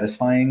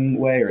unsatisfying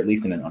way, or at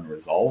least in an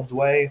unresolved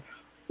way,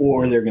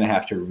 or they're going to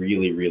have to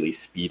really, really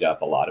speed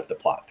up a lot of the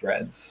plot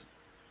threads.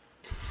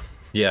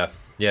 Yeah,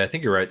 I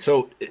think you're right.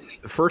 So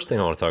first thing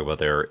I want to talk about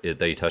there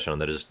that you touched on,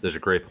 that is, there's a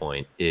great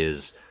point,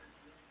 is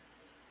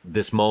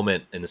this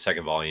moment in the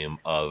second volume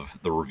of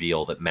the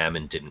reveal that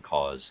Mammon didn't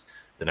cause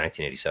the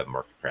 1987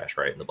 market crash,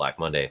 right, in the Black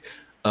Monday.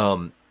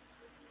 I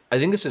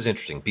think this is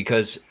interesting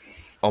because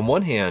on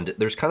one hand,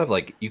 there's kind of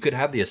like, you could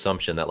have the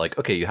assumption that like,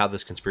 okay, you have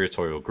this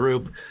conspiratorial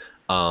group.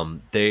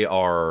 They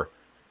are,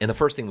 and the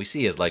first thing we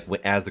see is like,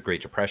 as the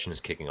Great Depression is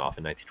kicking off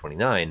in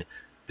 1929,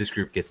 this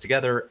group gets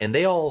together and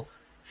they all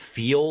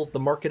feel the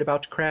market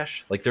about to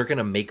crash. Like they're going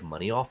to make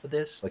money off of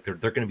this. Like they're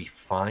going to be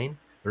fine.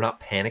 They're not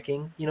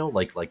panicking,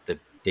 like the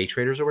day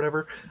traders or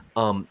whatever.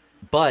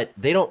 But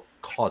they don't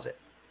cause it.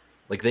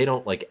 Like they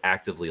don't like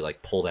actively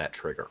like pull that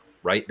trigger,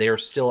 right? They are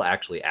still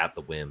actually at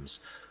the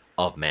whims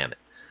of Mammon.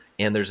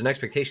 And there's an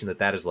expectation that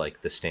that is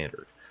like the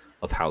standard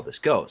of how this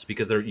goes,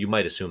 because you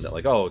might assume that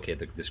like, oh, okay,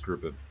 this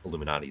group of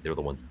Illuminati, they're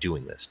the ones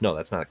doing this. No,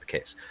 that's not the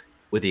case,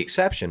 with the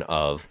exception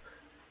of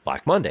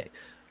Black Monday.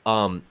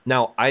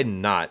 Now,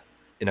 I'm not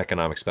an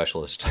economic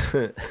specialist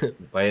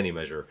by any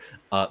measure,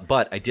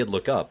 but I did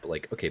look up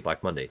like, okay,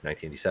 Black Monday,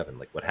 1987,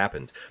 like what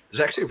happened.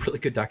 There's actually a really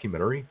good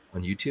documentary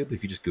on YouTube.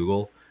 If you just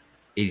Google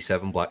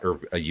 87 Black, or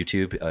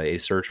YouTube, a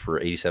search for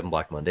 87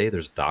 Black Monday,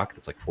 there's a doc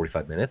that's like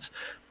 45 minutes.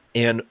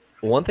 And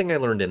one thing I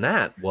learned in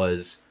that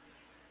was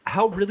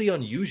how really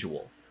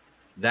unusual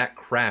that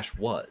crash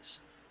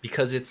was,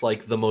 because it's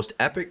like the most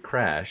epic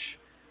crash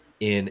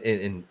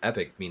in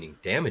epic meaning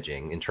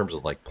damaging in terms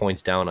of like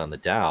points down on the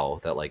Dow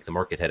that like the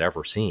market had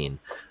ever seen.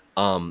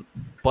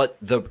 But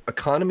the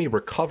economy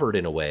recovered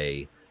in a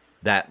way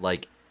that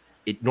like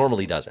it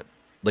normally doesn't.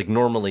 Like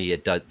normally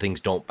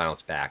things don't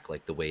bounce back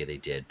like the way they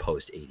did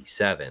post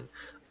 87.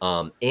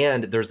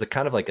 And there's the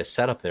kind of like a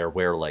setup there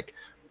where like,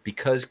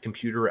 because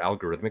computer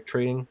algorithmic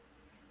trading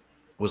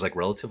was like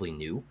relatively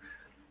new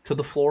to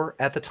the floor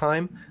at the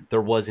time,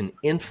 there was an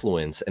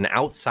influence, an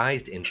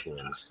outsized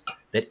influence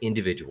that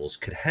individuals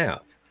could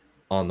have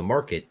on the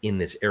market in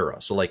this era.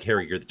 So like,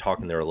 Harry, you're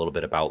talking there a little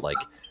bit about like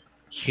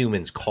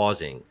humans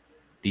causing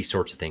these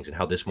sorts of things and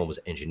how this one was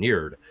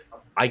engineered.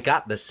 I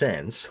got the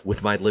sense,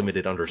 with my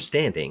limited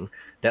understanding,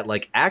 that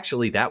like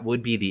actually that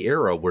would be the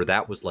era where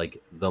that was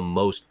like the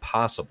most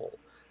possible,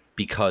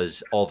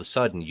 because all of a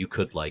sudden you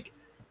could like,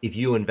 if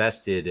you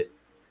invested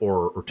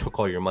or took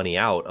all your money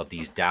out of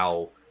these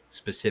Dow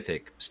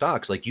specific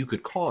stocks, like you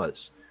could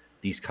cause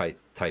these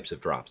types of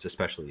drops,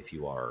 especially if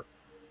you are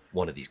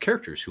one of these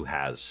characters who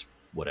has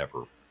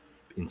whatever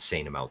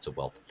insane amounts of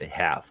wealth that they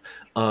have.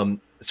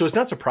 So it's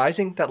not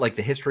surprising that like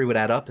the history would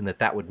add up and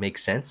that would make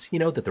sense,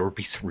 that there would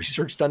be some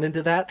research done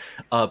into that.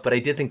 But I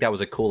did think that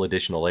was a cool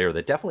additional layer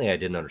that definitely I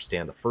didn't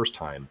understand the first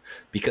time,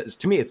 because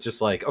to me, it's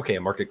just like, okay,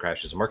 a market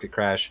crash is a market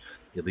crash.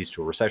 It leads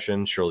to a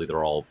recession. Surely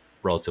they're all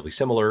relatively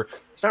similar.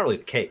 It's not really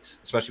the case,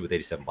 especially with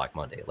 87 Black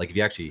Monday. Like if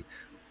you actually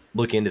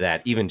look into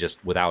that, even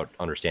just without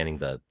understanding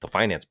the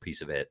finance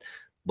piece of it,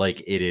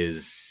 like it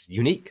is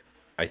unique,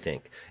 I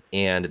think.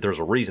 And there's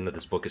a reason that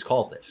this book is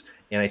called this.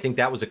 And I think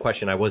that was a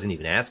question I wasn't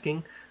even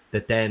asking,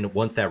 that then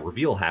once that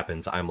reveal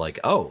happens, I'm like,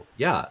 oh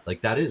yeah,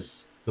 like that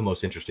is the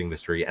most interesting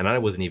mystery. And I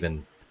wasn't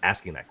even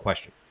asking that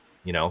question,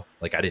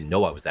 like I didn't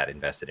know I was that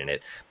invested in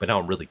it, but now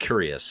I'm really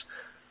curious.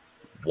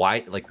 Why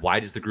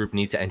does the group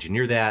need to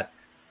engineer that?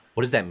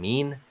 What does that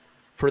mean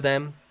for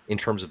them in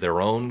terms of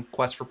their own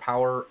quest for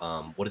power?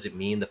 What does it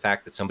mean, the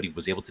fact that somebody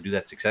was able to do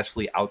that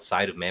successfully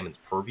outside of Mammon's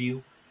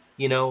purview,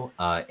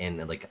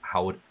 and like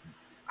how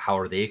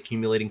are they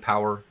accumulating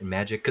power and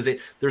magic? Because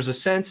there's a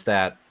sense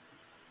that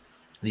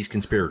these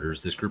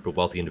conspirators, this group of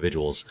wealthy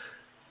individuals,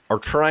 are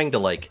trying to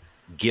like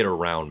get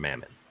around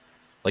Mammon.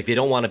 Like they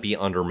don't want to be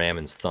under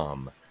Mammon's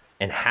thumb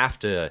and have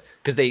to,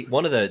 because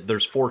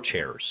there's 4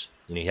 chairs,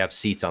 you have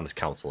seats on this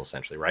council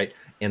essentially, right?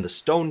 And the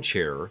stone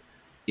chair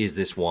is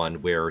this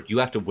one where you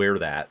have to wear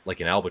that like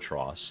an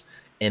albatross,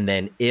 and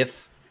then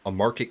if a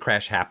market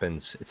crash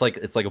happens, it's like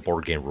a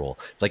board game rule.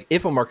 It's like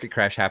if a market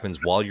crash happens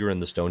while you're in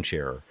the stone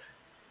chair,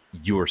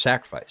 you are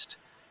sacrificed,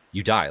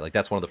 you die. Like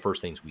that's one of the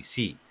first things we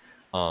see.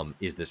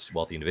 Is this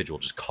wealthy individual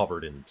just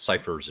covered in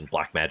ciphers and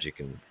black magic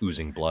and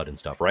oozing blood and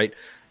stuff, right?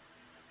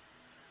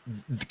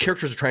 The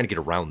characters are trying to get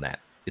around that.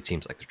 It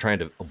seems like they're trying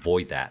to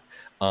avoid that.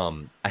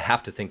 I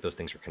have to think those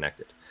things are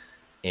connected,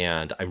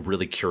 and I'm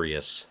really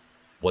curious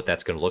what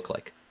that's going to look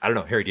like. I don't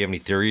know, Harry. Do you have any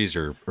theories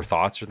or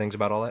thoughts or things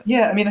about all that?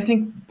 Yeah, I mean, I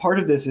think part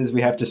of this is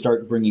we have to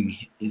start bringing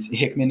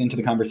Hickman into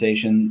the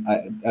conversation.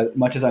 As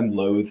much as I'm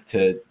loath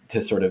to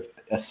sort of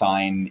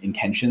assign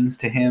intentions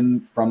to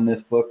him from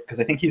this book, because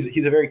I think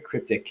he's a very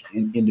cryptic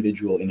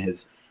individual in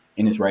his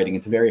writing.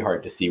 It's very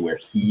hard to see where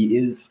he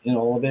is in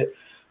all of it.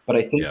 But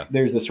I think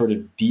there's a sort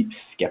of deep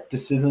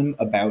skepticism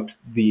about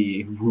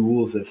the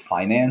rules of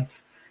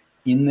finance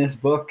in this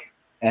book.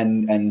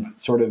 And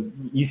sort of,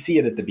 you see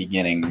it at the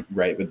beginning,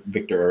 right, with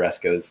Victor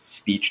Oresco's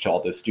speech to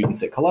all those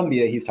students at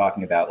Columbia. He's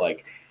talking about,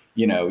 like,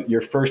 you know,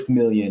 your first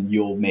million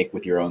you'll make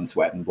with your own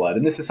sweat and blood.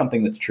 And this is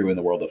something that's true in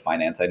the world of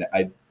finance.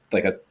 I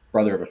like, a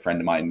brother of a friend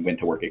of mine went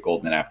to work at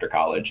Goldman after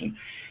college, and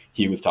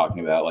he was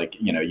talking about, like,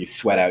 you know, you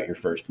sweat out your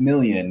first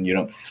million, you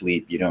don't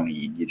sleep, you don't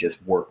eat, you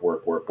just work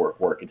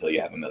until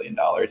you have $1 million.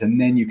 And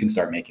then you can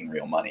start making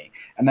real money.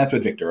 And that's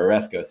what Victor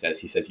Oresco says.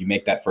 He says, you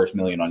make that first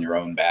million on your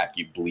own back,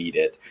 you bleed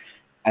it.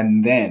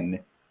 And then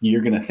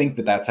you're going to think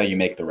that that's how you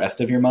make the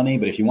rest of your money.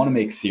 But if you want to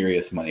make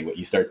serious money, what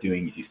you start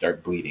doing is you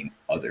start bleeding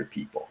other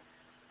people.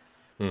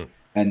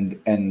 And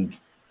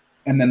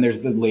then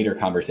there's the later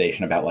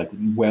conversation about, like,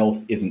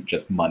 wealth isn't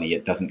just money.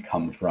 It doesn't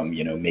come from,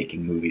 you know,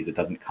 making movies. It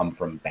doesn't come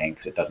from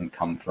banks. It doesn't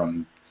come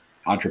from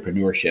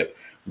entrepreneurship.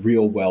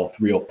 Real wealth,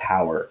 real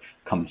power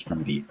comes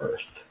from the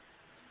earth.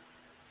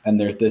 And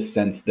there's this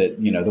sense that,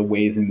 you know, the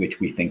ways in which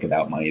we think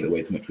about money, the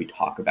ways in which we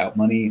talk about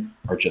money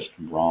are just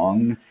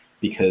wrong,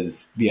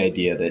 because the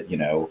idea that, you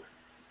know,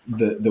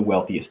 the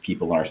wealthiest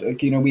people are,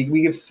 you know,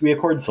 we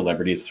accord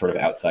celebrities sort of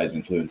outsized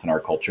influence in our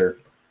culture,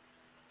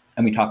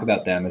 and we talk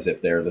about them as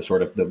if they're the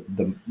sort of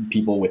the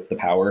people with the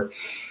power.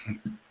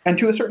 And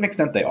to a certain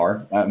extent they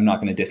are. I'm not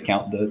going to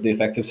discount the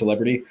effects of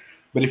celebrity,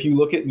 but if you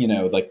look at, you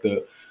know, like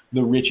the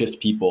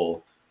richest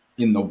people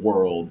in the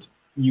world,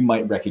 you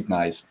might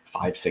recognize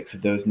 5-6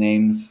 of those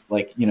names.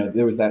 Like, you know,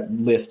 there was that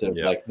list of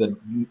like the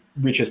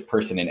richest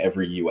person in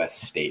every US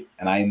state,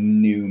 and I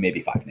knew maybe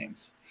 5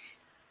 names.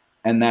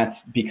 And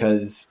that's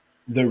because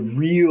the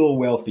real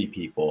wealthy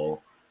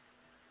people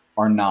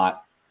are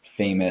not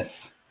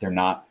famous. They're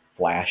not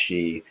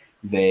flashy.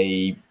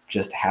 They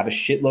just have a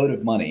shitload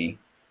of money.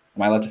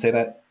 Am I allowed to say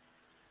that?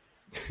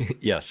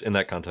 Yes, in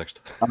that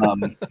context.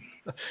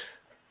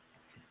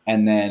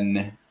 And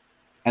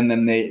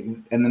then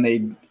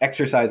they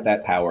exercise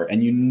that power,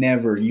 and you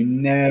never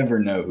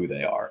know who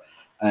they are.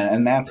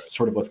 And that's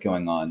sort of what's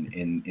going on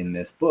in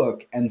this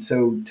book. And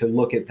so to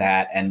look at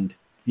that, and,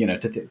 you know,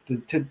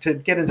 to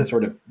get into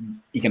sort of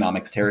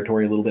economics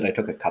territory a little bit, I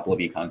took a couple of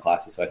econ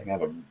classes, so I think I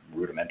have a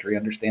rudimentary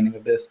understanding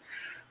of this.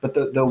 But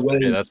the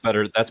way that's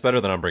better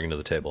than I'm bringing to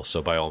the table.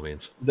 So by all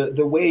means,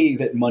 the way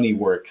that money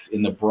works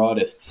in the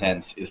broadest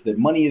sense is that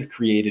money is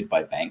created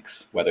by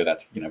banks, whether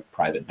that's, you know,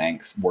 private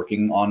banks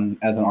working on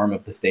as an arm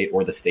of the state,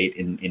 or the state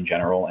in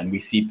general. And we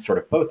see sort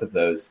of both of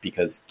those,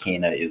 because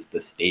Cana is the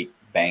state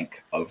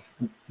bank of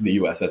the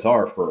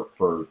USSR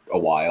for a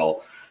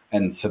while,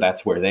 and so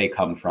that's where they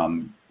come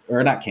from.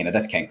 Or not Cana,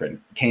 that's Cancun.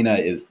 Cana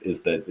is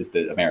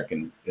the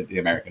American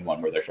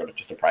one, where they're sort of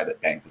just a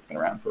private bank that's been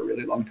around for a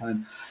really long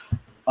time.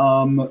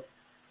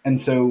 And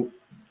so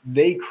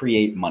they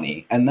create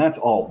money, and that's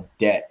all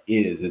debt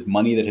is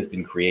money that has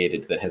been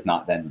created that has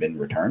not then been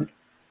returned.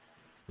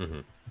 Mm-hmm.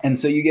 And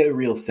so you get a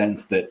real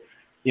sense that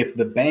if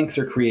the banks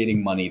are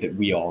creating money that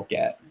we all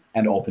get,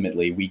 and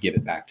ultimately we give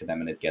it back to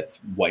them and it gets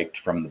wiped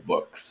from the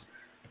books,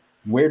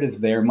 where does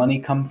their money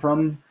come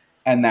from?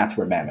 And that's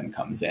where Mammon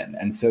comes in.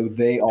 And so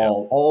they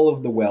all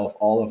of the wealth,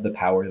 all of the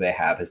power they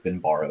have has been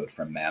borrowed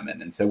from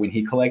Mammon. And so when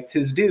he collects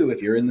his due,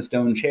 if you're in the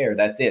stone chair,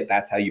 that's it.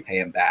 That's how you pay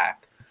him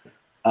back.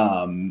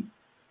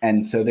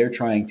 And so they're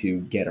trying to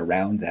get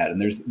around that.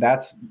 And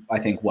that's, I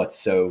think, what's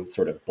so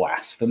sort of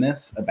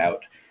blasphemous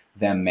about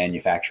them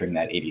manufacturing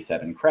that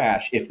 87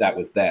 crash, if that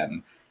was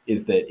them,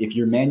 is that if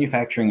you're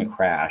manufacturing a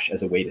crash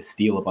as a way to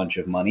steal a bunch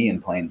of money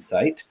in plain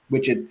sight,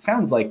 which it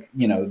sounds like,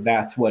 you know,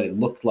 that's what it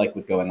looked like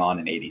was going on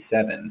in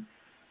 87,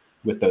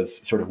 with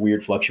those sort of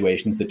weird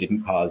fluctuations that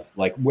didn't cause,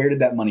 like, where did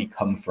that money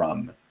come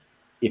from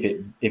if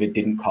it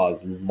didn't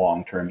cause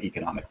long-term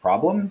economic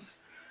problems?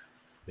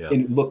 Yeah.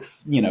 It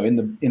looks, you know, in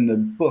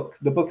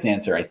the book's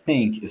answer, I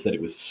think, is that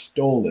it was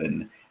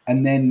stolen.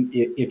 And then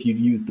if you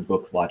use the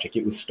book's logic,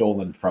 it was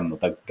stolen from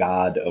the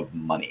god of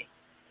money,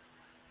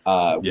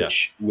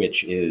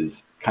 which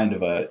is kind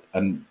of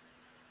an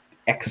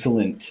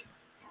excellent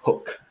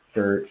hook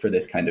for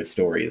this kind of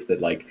story, is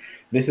that, like,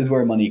 this is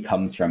where money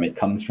comes from. It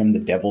comes from the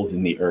devils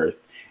in the earth,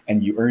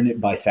 and you earn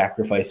it by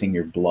sacrificing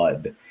your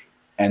blood.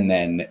 And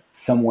then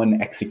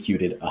someone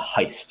executed a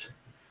heist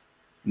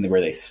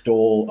where they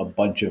stole a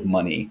bunch of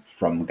money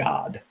from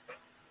God.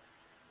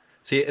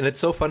 See, and it's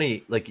so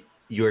funny, like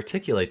you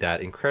articulate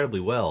that incredibly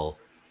well.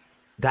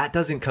 That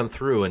doesn't come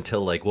through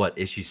until like what,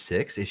 issue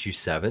 6, issue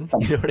 7? You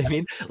Something. know what I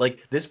mean? Like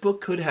this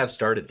book could have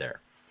started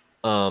there.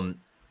 Um,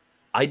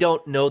 I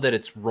don't know that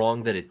it's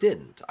wrong that it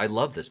didn't. I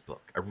love this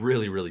book. I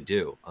really, really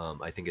do.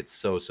 I think it's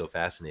so, so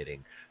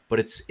fascinating. But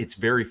it's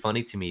very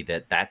funny to me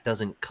that that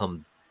doesn't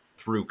come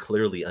through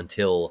clearly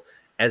until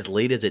as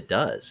late as it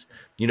does.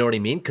 You know what I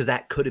mean? Because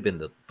that could have been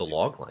the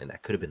log line.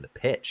 That could have been the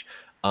pitch.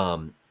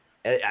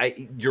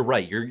 You're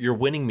right. You're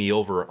winning me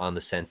over on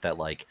the sense that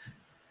like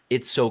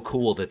it's so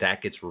cool that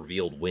that gets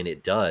revealed when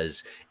it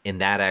does,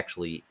 and that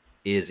actually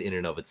is in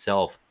and of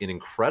itself an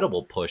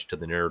incredible push to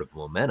the narrative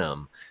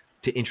momentum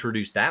to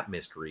introduce that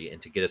mystery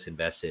and to get us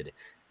invested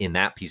in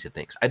that piece of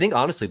things. I think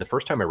honestly, the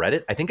first time I read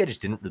it, I think I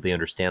just didn't really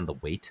understand the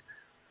weight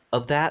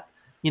of that.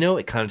 You know,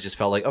 it kind of just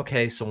felt like,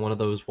 okay, so one of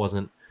those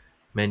wasn't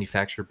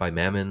manufactured by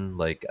Mammon.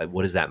 Like,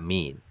 what does that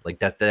mean? Like,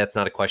 that's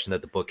not a question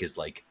that the book is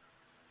like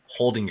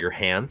holding your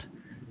hand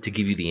to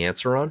give you the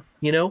answer on.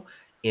 You know,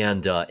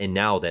 and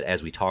now that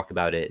as we talk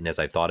about it and as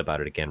I've thought about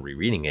it again,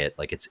 rereading it,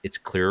 like it's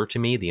clearer to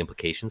me the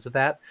implications of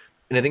that,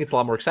 and I think it's a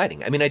lot more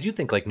exciting. I mean, I do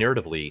think like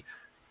narratively,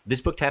 this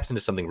book taps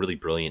into something really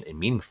brilliant and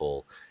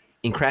meaningful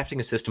in crafting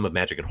a system of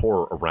magic and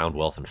horror around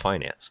wealth and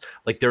finance.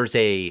 Like there's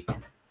a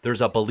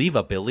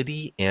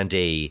believability and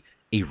a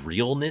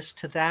realness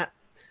to that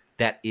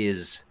that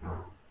is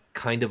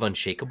kind of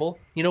unshakable,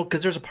 you know,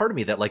 because there's a part of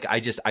me that like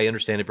I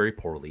understand it very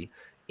poorly.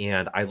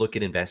 And I look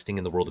at investing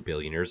in the world of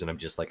billionaires and I'm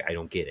just like, I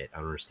don't get it. I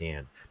don't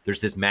understand.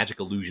 There's this magic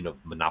illusion of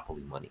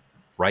monopoly money,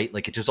 right?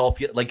 Like it just all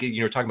feels like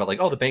you're talking about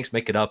like, oh, the banks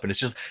make it up. And it's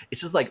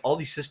just like all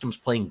these systems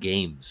playing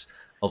games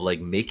of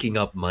like making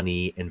up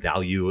money and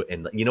value.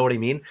 And you know what I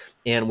mean?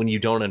 And when you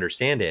don't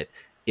understand it,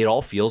 it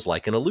all feels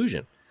like an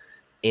illusion.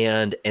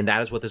 And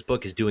that is what this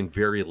book is doing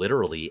very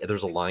literally.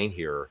 There's a line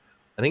here,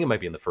 I think it might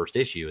be in the first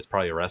issue, it's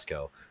probably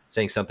Oresco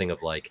saying something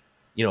of like,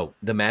 you know,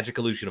 the magic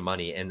illusion of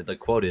money, and the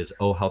quote is,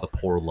 oh, how the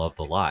poor love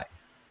the lie,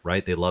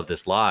 right? They love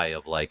this lie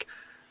of like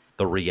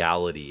the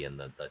reality and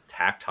the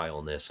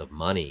tactileness of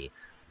money,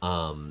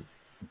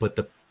 but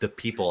the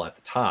people at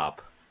the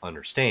top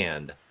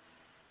understand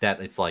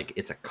that it's like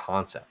it's a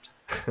concept.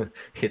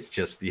 It's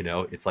just, you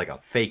know, it's like a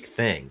fake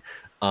thing.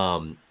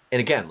 And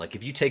again, like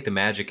if you take the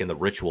magic and the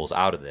rituals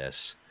out of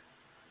this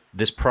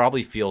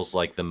probably feels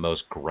like the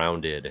most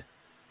grounded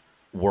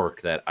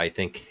work that I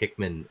think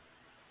Hickman.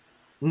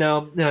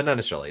 No, not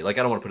necessarily. Like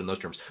I don't want to put it in those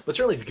terms, but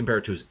certainly if you compare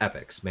it to his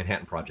epics,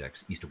 Manhattan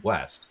Projects, East of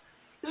West,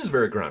 this is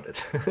very grounded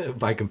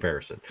by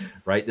comparison,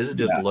 right? This is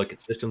just a look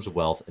at systems of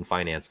wealth and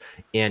finance.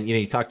 And you know,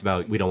 you talked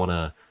about we don't want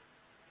to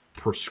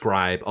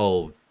prescribe,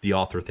 oh, the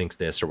author thinks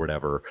this or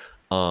whatever.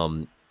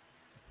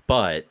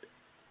 But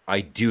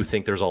I do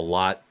think there's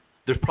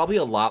probably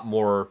a lot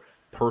more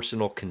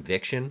personal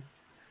conviction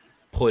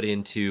put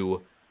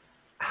into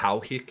how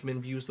Hickman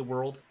views the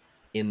world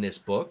in this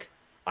book,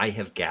 I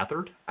have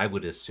gathered, I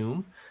would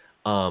assume,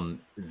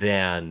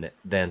 than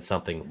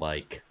something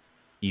like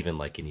even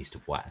like in East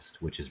of West,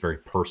 which is very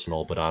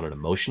personal, but on an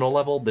emotional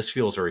level, this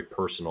feels very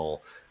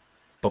personal,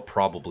 but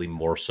probably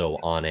more so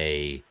on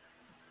a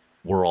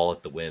we're all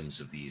at the whims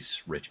of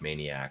these rich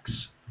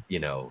maniacs, you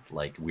know,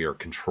 like we are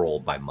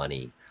controlled by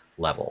money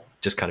level,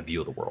 just kind of view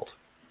of the world.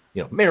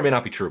 You know, may or may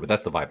not be true, but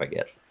that's the vibe I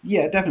get.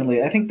 Yeah,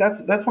 definitely. I think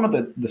that's one of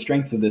the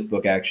strengths of this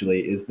book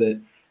actually is that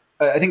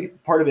I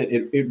think part of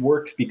it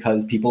works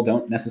because people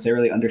don't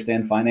necessarily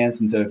understand finance,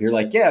 and so if you're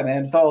like, yeah,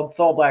 man, it's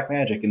all black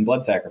magic and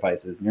blood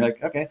sacrifices, and you're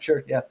like, okay,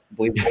 sure, yeah,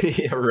 believe it.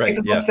 Yeah, right. Makes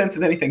as much sense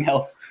as anything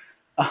else.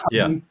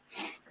 Yeah.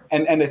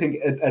 And I think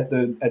at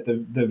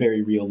the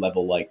very real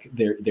level, like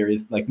there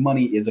is like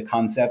money is a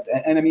concept,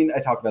 and I mean I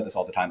talk about this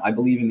all the time. I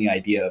believe in the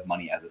idea of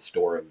money as a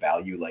store of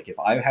value. Like if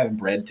I have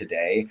bread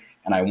today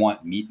and I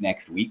want meat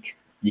next week,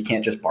 you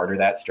can't just barter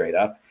that straight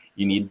up.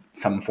 You need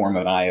some form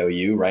of an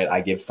IOU, right? I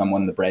give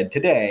someone the bread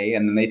today,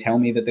 and then they tell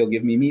me that they'll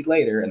give me meat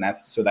later, and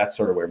that's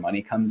sort of where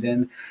money comes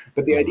in.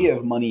 But the idea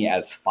of money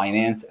as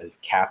finance, as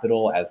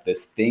capital, as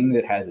this thing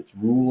that has its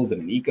rules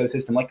and an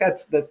ecosystem, like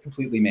that's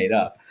completely made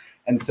up.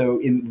 And so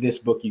in this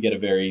book, you get a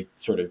very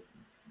sort of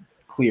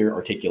clear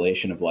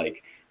articulation of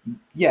like,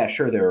 yeah,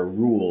 sure, there are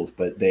rules,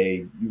 but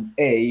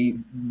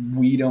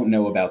we don't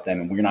know about them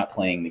and we're not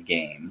playing the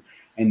game.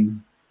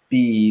 And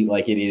B,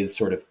 like it is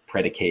sort of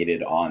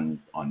predicated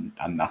on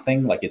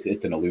nothing. Like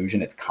it's an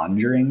illusion, it's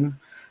conjuring.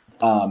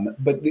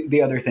 But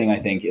the other thing I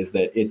think is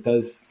that it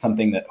does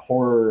something that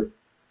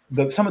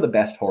some of the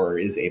best horror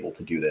is able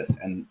to do this.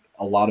 And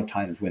a lot of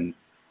times when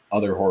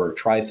other horror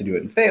tries to do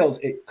it and fails,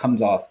 it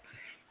comes off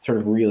sort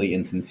of really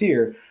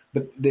insincere,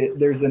 but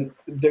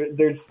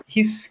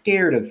he's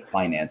scared of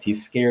finance,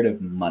 he's scared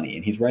of money,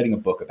 and he's writing a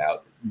book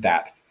about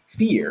that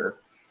fear.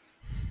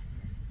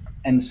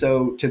 And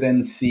so to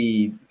then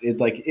see it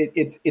like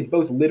it's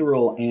both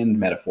literal and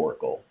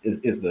metaphorical and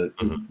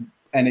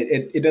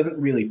it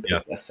doesn't really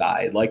pick a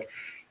side. Like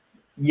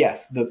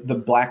yes,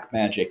 the black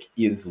magic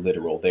is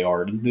literal. They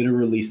are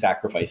literally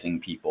sacrificing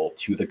people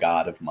to the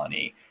god of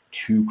money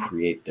to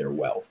create their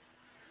wealth.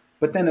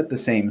 But then at the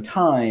same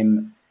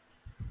time,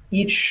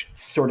 each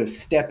sort of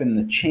step in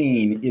the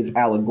chain is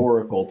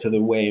allegorical to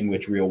the way in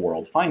which real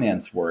world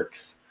finance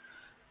works.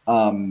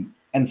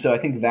 And so I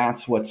think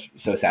that's what's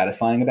so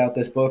satisfying about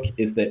this book,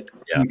 is that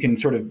you can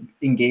sort of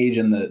engage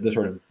in the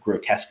sort of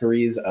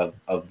grotesqueries of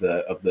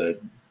the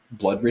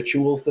blood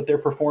rituals that they're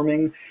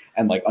performing,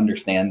 and like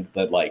understand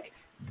that like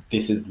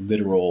this is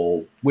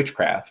literal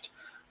witchcraft.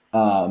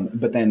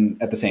 But then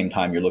at the same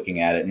time, you're looking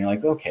at it and you're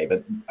like, okay,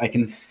 but I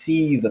can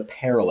see the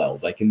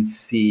parallels. I can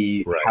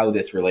see how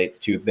this relates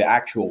to the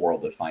actual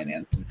world of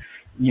finance. And,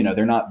 you know,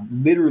 they're not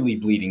literally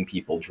bleeding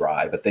people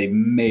dry, but they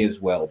may as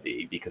well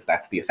be, because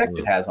that's the effect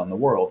it has on the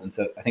world. And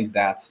so I think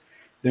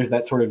there's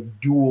that sort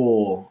of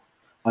dual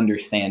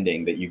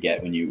understanding that you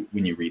get when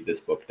you read this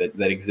book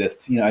that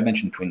exists. You know, I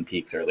mentioned Twin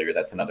Peaks earlier.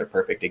 That's another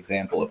perfect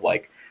example of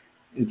like,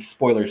 it's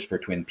spoilers for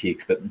Twin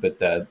Peaks, but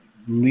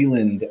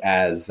Leland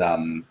as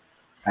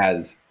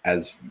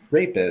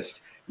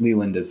rapist,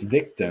 Leland as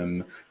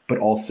victim, but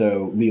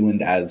also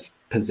Leland as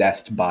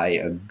possessed by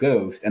a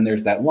ghost. And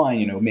there's that line,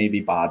 you know, maybe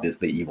Bob is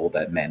the evil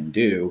that men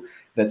do,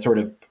 that sort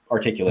of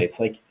articulates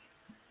like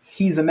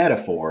he's a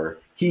metaphor.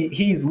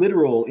 He's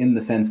literal in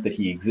the sense that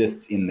he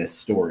exists in this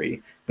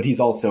story, but he's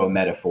also a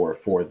metaphor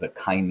for the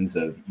kinds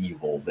of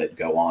evil that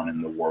go on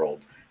in the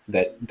world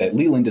that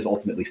Leland is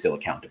ultimately still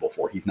accountable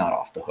for. He's not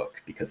off the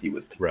hook because he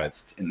was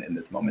possessed in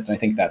this moment. And I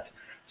think that's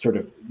sort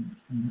of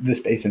the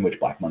space in which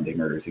Black Monday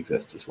Murders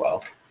exists as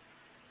well.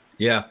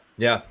 Yeah.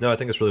 No, I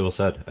think it's really well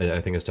said. I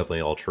think it's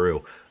definitely all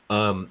true.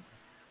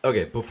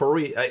 Okay,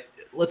 before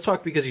let's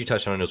talk, because you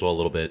touched on it as well a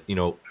little bit. You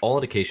know, all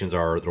indications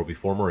are there will be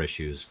 4 more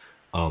issues,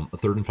 a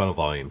third and final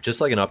volume.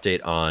 Just like an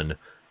update on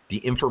the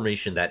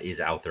information that is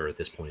out there at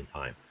this point in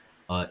time.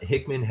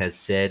 Hickman has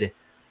said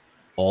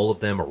all of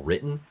them are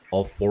written.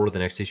 All 4 of the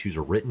next issues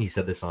are written. He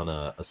said this on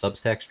a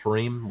Substack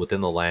stream within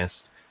the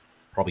last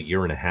probably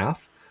year and a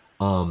half.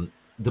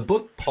 The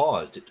book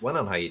paused. It went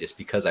on hiatus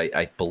because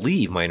I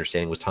believe, my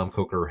understanding was, Tom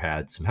Coker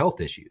had some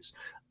health issues.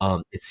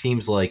 It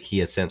seems like he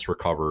has since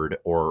recovered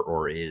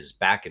or is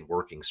back and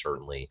working,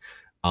 certainly,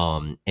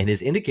 and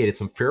has indicated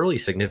some fairly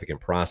significant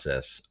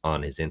progress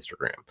on his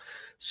Instagram.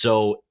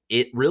 So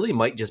it really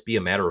might just be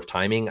a matter of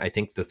timing. I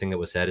think the thing that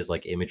was said is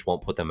like Image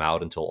won't put them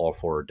out until all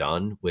 4 are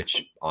done,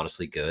 which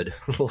honestly good.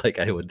 Like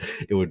it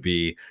would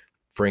be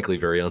frankly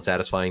very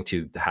unsatisfying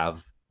to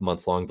have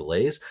months-long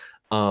delays.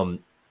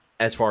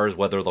 As far as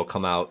whether they'll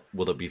come out,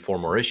 will there be 4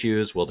 more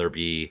issues? Will there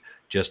be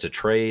just a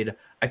trade?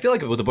 I feel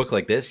like with a book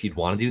like this, you'd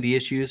want to do the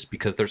issues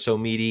because they're so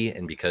meaty,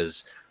 and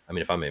because, I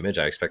mean, if I'm Image,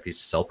 I expect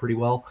these to sell pretty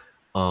well.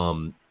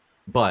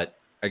 But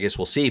I guess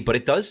we'll see. But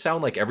it does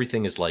sound like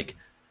everything is like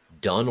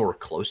done or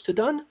close to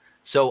done.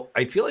 So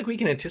I feel like we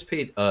can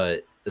anticipate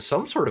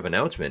some sort of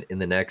announcement in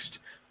the next,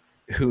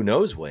 who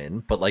knows when,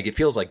 but like it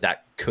feels like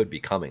that could be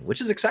coming, which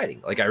is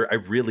exciting. Like I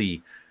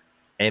really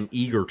am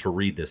eager to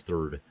read this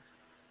third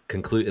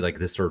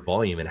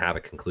volume and have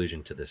a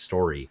conclusion to this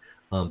story.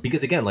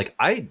 Because again, like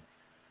I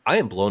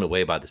am blown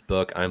away by this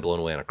book. I'm blown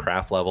away on a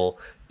craft level.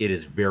 It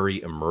is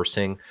very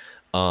immersing.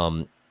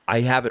 I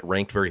have it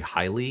ranked very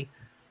highly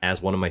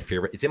as one of my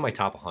favorite. It's in my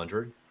top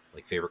 100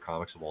 like favorite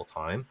comics of all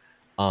time.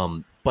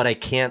 But I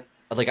can't,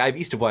 like, I have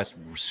East of West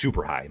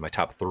super high in my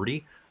top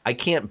 30. I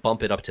can't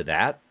bump it up to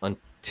that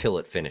until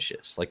it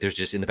finishes. Like, there's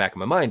just in the back of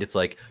my mind, it's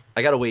like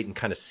I got to wait and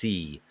kind of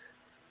see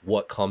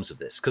what comes of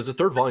this, because the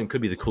third volume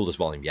could be the coolest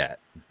volume yet,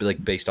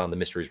 like based on the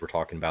mysteries we're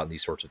talking about and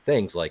these sorts of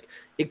things. Like,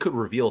 it could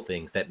reveal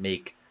things that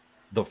make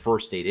the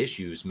first 8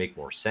 issues make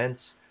more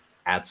sense,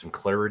 add some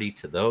clarity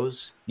to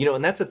those, you know.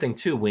 And that's the thing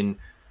too, when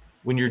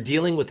you're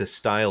dealing with a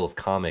style of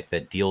comic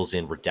that deals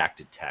in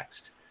redacted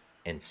text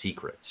and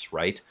secrets,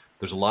 right?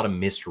 There's a lot of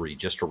mystery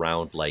just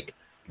around, like,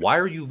 why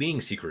are you being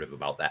secretive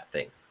about that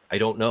thing? I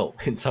don't know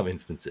in some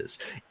instances.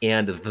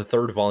 And the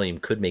third volume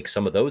could make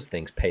some of those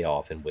things pay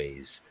off in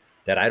ways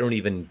that I don't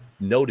even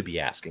know to be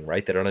asking,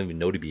 right? That I don't even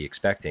know to be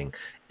expecting.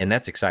 And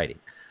that's exciting.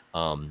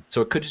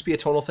 So it could just be a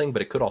tonal thing,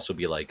 but it could also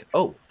be like,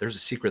 oh, there's a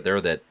secret there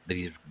that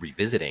he's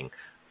revisiting.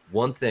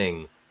 One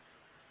thing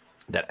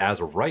that as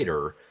a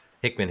writer,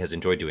 Hickman has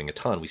enjoyed doing a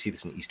ton, we see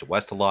this in East to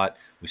West a lot,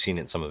 we've seen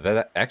it in some of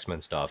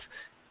X-Men stuff,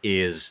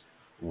 is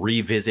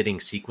revisiting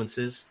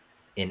sequences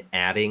and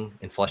adding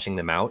and fleshing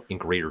them out in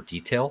greater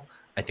detail.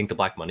 I think the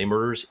Black Monday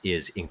Murders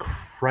is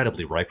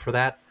incredibly ripe for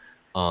that.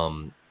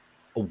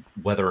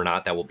 Whether or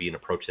not that will be an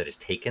approach that is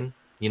taken,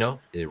 you know,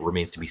 it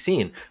remains to be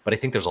seen. But I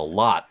think there's a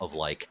lot of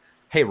like,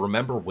 hey,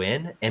 remember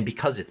when? And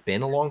because it's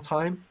been a long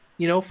time,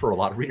 you know, for a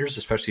lot of readers,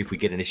 especially if we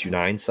get an issue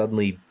 9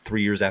 suddenly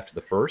 3 years after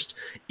the first,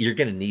 you're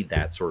going to need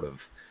that sort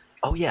of,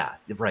 oh yeah,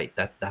 right,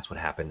 that's what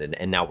happened,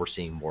 and now we're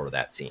seeing more of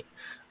that scene.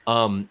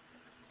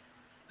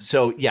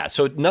 So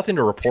nothing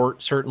to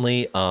report,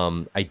 certainly.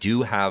 I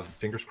do have,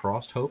 fingers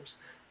crossed, hopes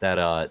that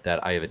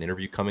I have an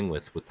interview coming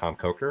with Tom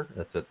Coker.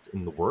 That's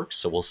in the works.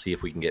 So we'll see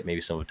if we can get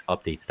maybe some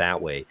updates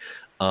that way.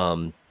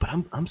 But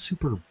I'm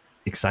super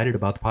excited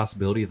about the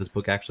possibility of this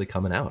book actually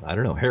coming out. I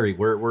don't know, Harry,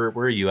 where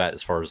are you at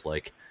as far as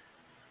like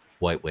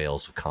white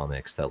whales of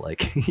comics that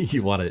like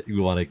you want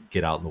to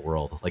get out in the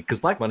world? Like, because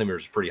Black Monday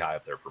Murders is pretty high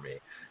up there for me.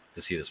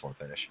 to see this one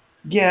finish.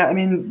 Yeah, I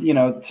mean,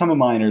 some of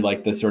mine are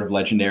like the sort of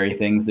legendary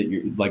things that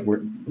you like.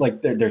 We're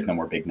like, there's no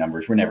more big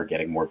numbers. We're never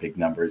getting more big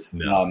numbers.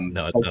 No, it's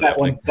not that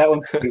happening.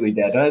 one's completely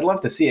dead. And I'd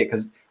love to see it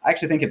because I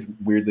actually think it's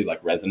weirdly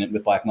like resonant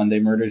with Black Monday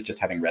Murders. Just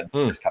having read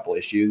the first couple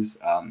issues.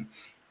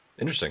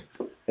 Interesting.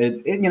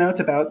 It's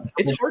about.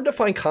 It's hard to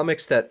find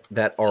comics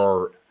that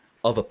are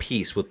of a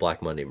piece with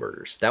Black Monday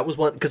Murders. That was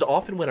one, because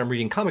often when I'm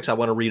reading comics, I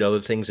want to read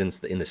other things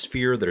in the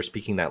sphere that are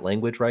speaking that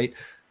language, right?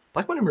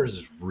 Black Monday Murders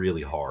is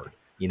really hard.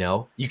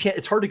 You can't.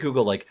 It's hard to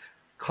Google like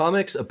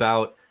comics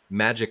about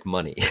magic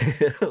money.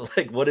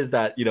 Like, what is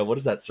that? What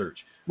is that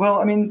search?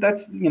 Well, I mean,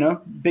 that's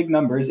big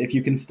numbers. If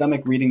you can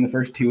stomach reading the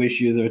first 2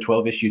 issues of a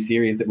 12-issue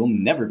series that will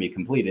never be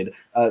completed,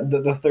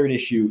 the third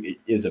issue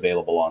is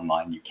available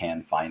online. You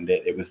can find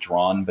it. It was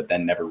drawn, but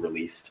then never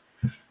released.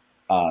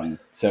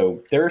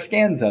 So there are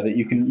scans of it.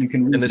 You can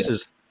read. And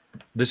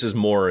this is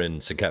more in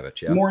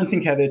Sienkiewicz, yeah? More in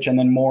Sienkiewicz, and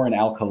then more in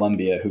Al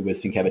Columbia, who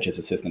was Sienkiewicz's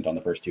assistant on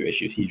the first 2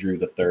 issues. He drew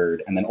the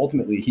third, and then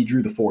ultimately he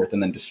drew the fourth,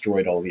 and then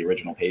destroyed all the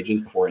original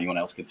pages before anyone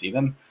else could see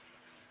them.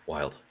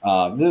 Wild.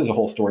 There's a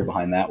whole story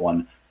behind that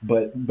one.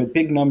 But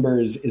Big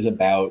Numbers is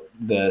about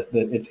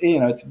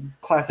it's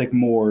classic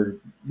more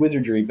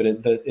wizardry, but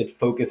it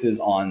focuses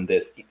on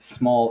this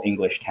small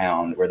English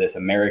town where this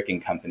American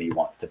company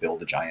wants to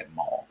build a giant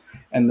mall,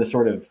 and the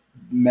sort of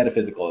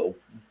metaphysical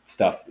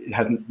stuff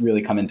hasn't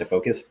really come into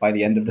focus by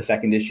the end of the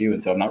second issue,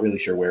 and so I'm not really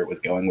sure where it was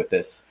going with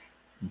this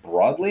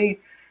broadly.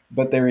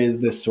 But there is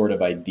this sort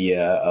of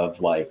idea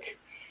of like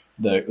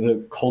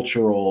the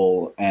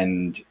cultural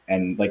and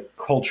like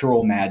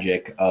cultural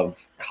magic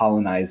of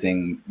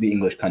colonizing the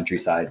English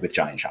countryside with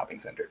giant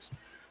shopping centers,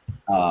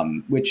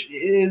 which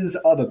is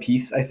of a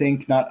piece, I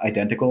think, not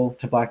identical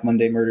to Black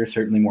Monday Murder,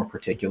 certainly more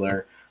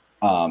particular,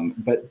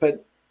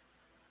 but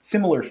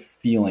similar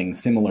feeling,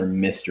 similar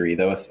mystery,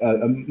 though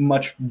a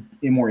much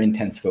more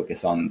intense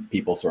focus on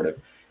people sort of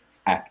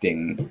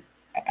acting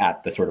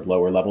at the sort of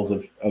lower levels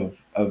of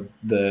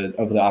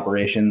the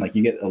operation. Like,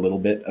 you get a little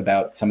bit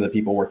about some of the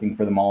people working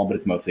for the mall, but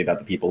it's mostly about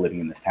the people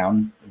living in this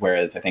town.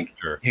 Whereas I think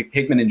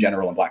Hickman in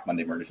general, and Black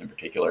Monday Murders in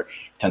particular,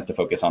 tends to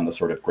focus on the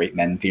sort of great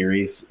men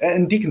theories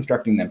and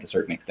deconstructing them to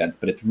certain extents,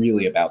 but it's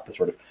really about the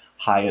sort of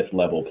highest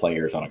level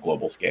players on a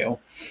global scale.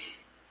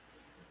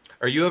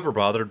 Are you ever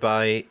bothered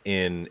by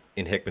in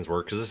Hickman's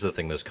work, because this is the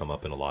thing that's come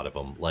up in a lot of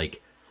them,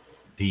 like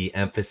the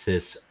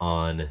emphasis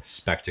on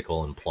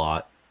spectacle and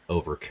plot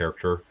over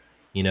character?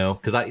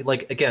 Because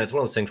again, it's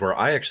one of those things where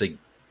I actually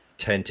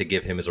tend to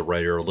give him as a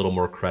writer a little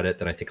more credit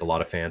than I think a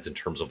lot of fans in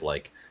terms of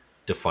like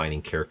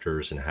defining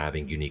characters and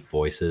having unique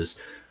voices.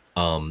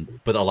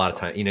 But a lot of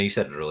time, you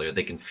said it earlier,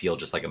 they can feel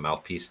just like a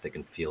mouthpiece. They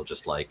can feel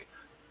just like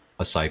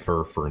a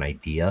cipher for an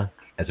idea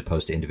as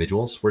opposed to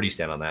individuals. Where do you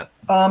stand on that?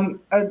 I'm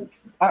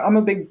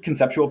a big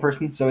conceptual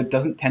person, so it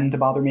doesn't tend to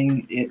bother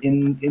me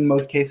in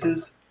most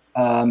cases.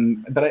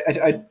 But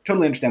I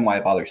totally understand why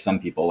it bothers some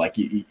people. Like,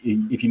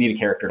 if you need a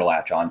character to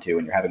latch onto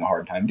and you're having a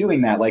hard time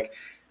doing that, like,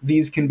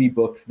 these can be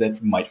books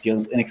that might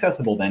feel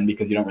inaccessible then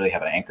because you don't really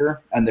have an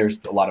anchor, and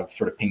there's a lot of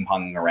sort of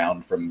ping-ponging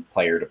around from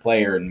player to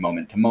player and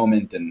moment to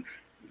moment, and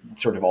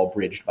sort of all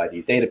bridged by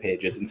these data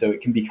pages, and so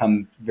it can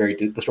become very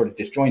sort of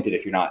disjointed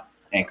if you're not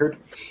anchored.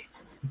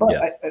 But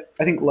yeah.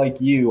 I think, like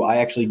you, I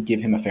actually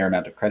give him a fair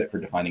amount of credit for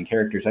defining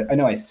characters. I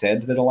know I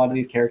said that a lot of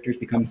these characters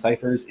become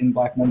ciphers in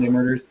Black Monday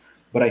Murders,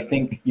 but I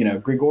think,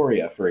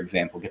 Gregoria, for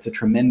example, gets a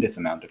tremendous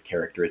amount of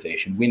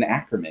characterization. Win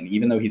Ackerman,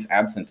 even though he's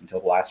absent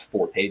until the last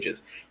 4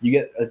 pages, you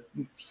get a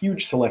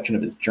huge selection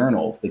of his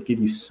journals that give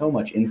you so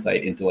much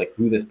insight into like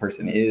who this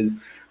person is,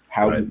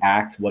 how he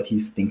acts, what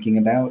he's thinking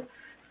about.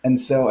 And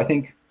so I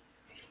think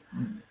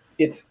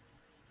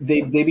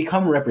they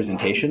become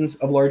representations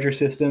of larger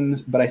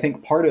systems, but I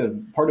think part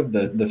of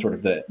the sort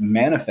of the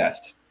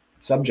manifest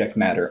subject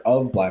matter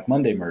of Black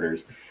Monday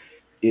Murders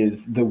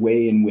is the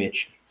way in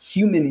which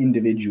human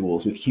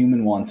individuals with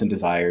human wants and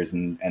desires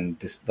and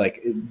just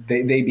like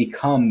they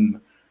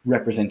become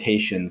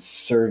representations,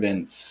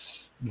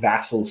 servants,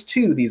 vassals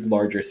to these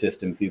larger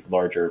systems, these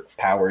larger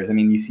powers. I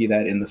mean, you see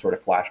that in the sort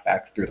of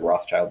flashbacks through the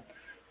Rothschild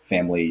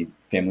family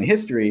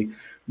history,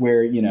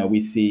 where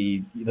we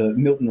see the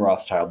Milton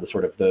Rothschild, the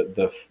sort of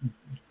the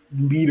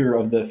leader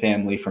of the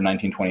family from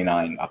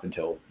 1929 up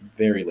until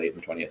very late in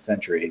the 20th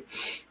century.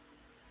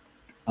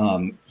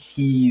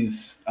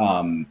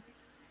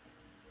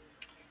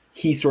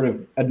 He sort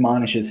of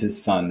admonishes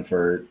his son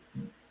for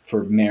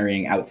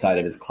marrying outside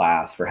of his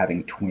class, for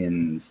having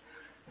twins,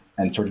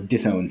 and sort of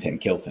disowns him,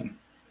 kills him.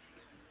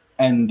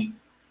 And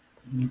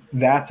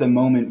that's a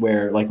moment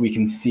where, like, we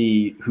can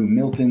see who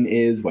Milton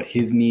is, what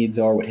his needs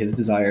are, what his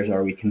desires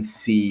are. We can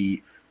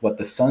see what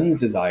the son's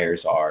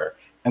desires are,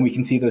 and we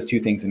can see those two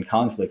things in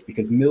conflict,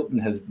 because Milton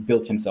has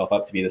built himself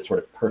up to be this sort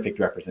of perfect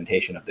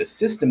representation of this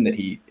system that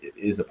he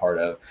is a part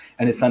of,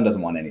 and his son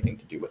doesn't want anything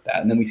to do with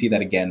that. And then we see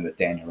that again with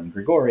Daniel and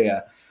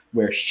Gregoria,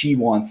 where she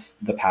wants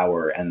the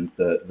power and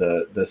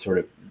the sort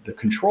of the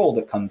control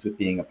that comes with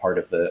being a part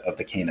of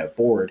the Cana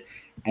board,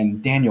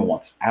 and Daniel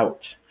wants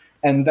out.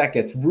 and that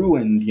gets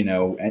ruined,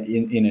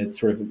 in a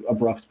sort of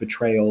abrupt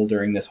betrayal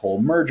during this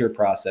whole merger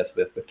process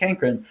with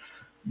Cancren.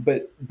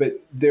 But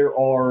there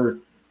are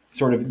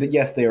sort of,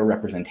 yes, they are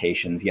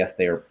representations, yes,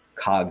 they are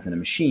cogs in a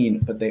machine,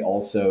 but they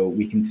also,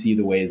 we can see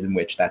the ways in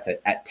which that's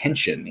at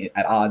tension,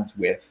 at odds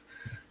with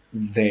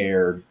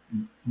their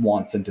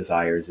wants and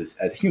desires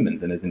as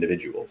humans and as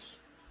individuals.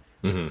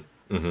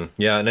 Mm-hmm. Mm-hmm.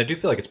 Yeah, and I do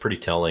feel like it's pretty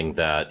telling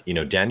that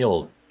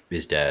Daniel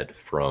is dead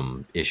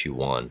from issue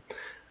 1,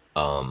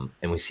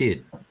 and we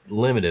see a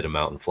limited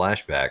amount in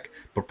flashback,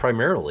 but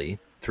primarily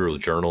through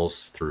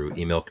journals, through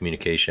email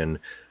communication,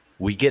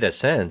 we get a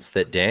sense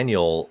that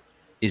Daniel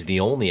is the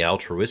only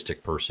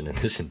altruistic person in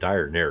this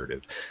entire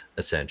narrative.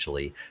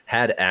 Essentially,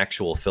 had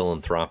actual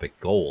philanthropic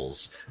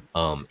goals,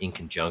 in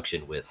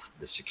conjunction with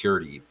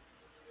the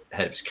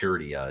head of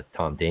security,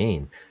 Tom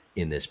Dane,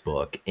 in this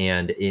book,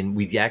 and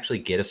we actually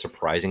get a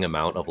surprising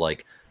amount of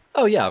like,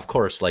 oh yeah, of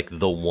course, like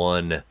the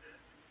one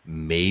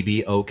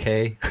maybe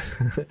okay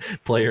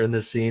player in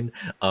this scene,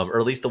 or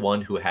at least the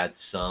one who had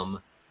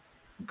some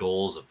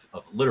goals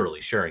of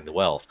literally sharing the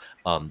wealth.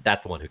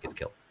 That's the one who gets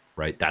killed,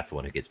 right? That's the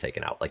one who gets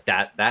taken out. Like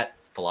that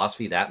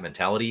philosophy, that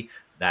mentality,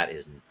 that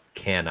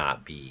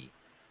cannot be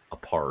a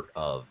part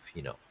of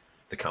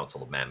the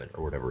Council of Mammon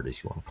or whatever it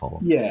is you want to call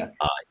them. Yeah.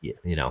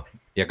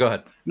 Yeah, go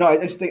ahead. No, I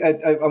just think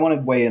I want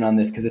to weigh in on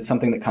this because it's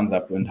something that comes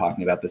up when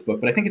talking about this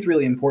book. But I think it's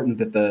really important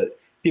that the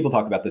people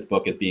talk about this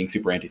book as being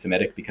super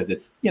anti-Semitic because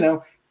it's,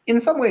 in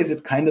some ways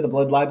it's kind of the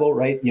blood libel,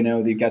 right?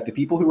 They've got the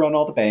people who run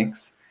all the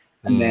banks,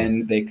 and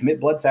then they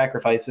commit blood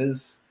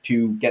sacrifices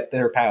to get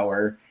their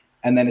power,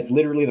 and then it's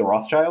literally the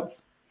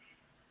Rothschilds.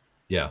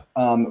 Yeah.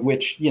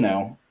 Which,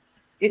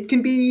 it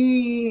can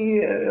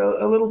be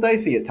a little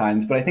dicey at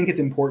times, but I think it's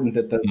important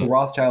that the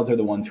Rothschilds are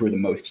the ones who are the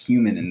most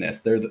human in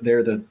this. They're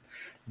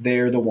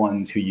the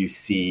ones who you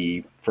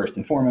see first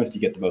and foremost.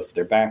 You get the most of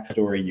their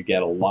backstory. You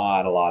get a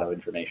lot of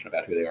information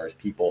about who they are as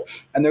people,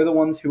 and they're the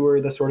ones who are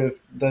the sort of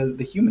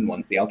the human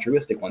ones, the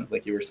altruistic ones,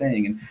 like you were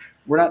saying. And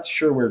we're not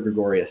sure where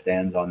Gregoria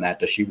stands on that.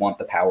 Does she want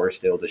the power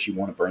still? Does she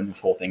want to burn this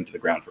whole thing to the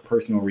ground for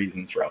personal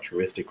reasons, for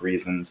altruistic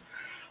reasons?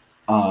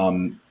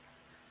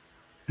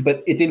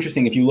 But it's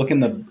interesting, if you look in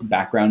the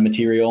background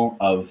material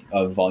of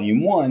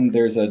Volume 1,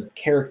 there's a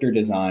character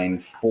design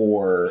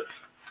for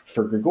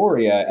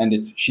Gregoria,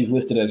 and she's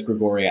listed as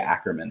Gregoria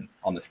Ackerman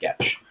on the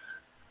sketch.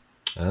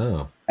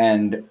 Oh.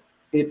 And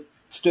it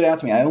stood out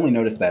to me. I only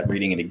noticed that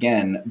reading it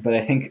again, but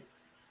I think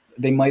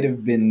they might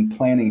have been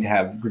planning to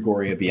have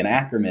Gregoria be an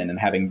Ackerman and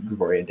having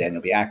Gregoria and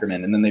Daniel be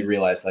Ackerman, and then they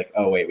realized, like,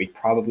 oh wait, we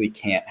probably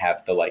can't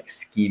have the like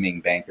scheming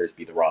bankers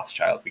be the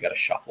Rothschilds. We got to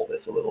shuffle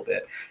this a little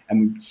bit,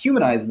 and we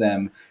humanize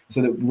them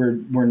so that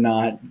we're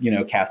not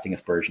casting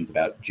aspersions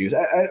about Jews.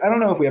 I don't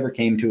know if we ever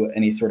came to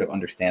any sort of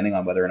understanding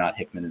on whether or not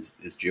Hickman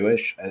is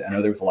Jewish. I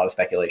know there was a lot of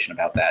speculation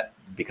about that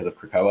because of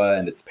Krakoa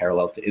and its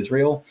parallels to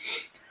Israel.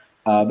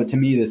 But to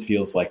me, this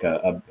feels like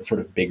a sort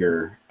of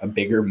bigger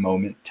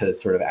moment to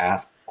sort of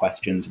ask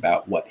questions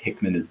about what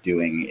Hickman is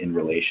doing in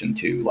relation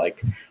to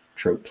like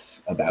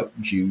tropes about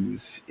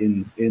Jews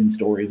in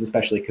stories,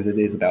 especially because it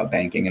is about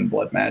banking and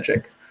blood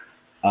magic.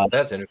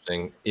 That's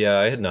interesting. Yeah,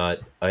 I had not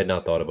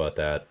thought about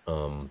that.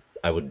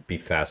 I would be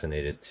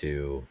fascinated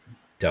to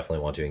definitely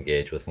want to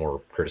engage with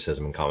more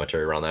criticism and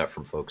commentary around that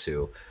from folks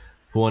who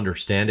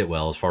understand it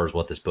well as far as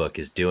what this book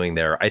is doing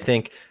there. I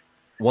think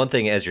one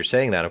thing, as you're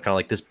saying that, I'm kind of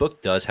like, this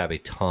book does have a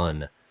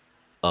ton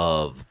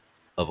of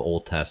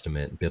Old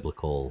Testament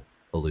biblical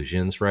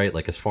allusions, right?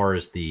 Like as far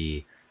as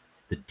the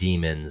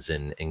demons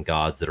and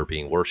gods that are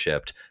being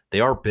worshipped, they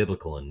are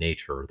biblical in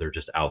nature. They're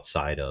just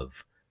outside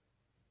of,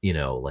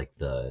 like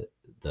the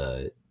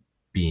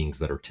beings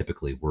that are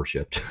typically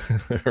worshipped,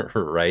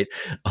 right?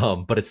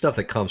 But it's stuff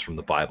that comes from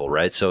the Bible,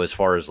 right? So as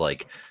far as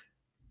like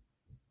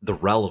the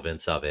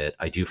relevance of it,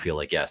 I do feel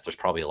like, yes, there's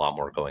probably a lot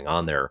more going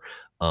on there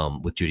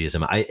with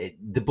Judaism.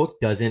 The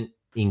book doesn't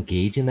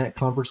engage in that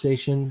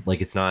conversation.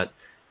 Like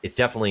it's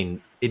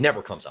definitely, it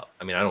never comes up.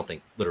 I mean, I don't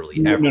think literally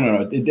ever.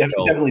 No. It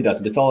definitely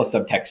doesn't. It's all a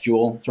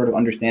subtextual sort of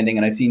understanding.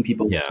 And I've seen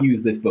people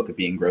accuse this book of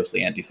being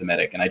grossly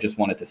anti-Semitic. And I just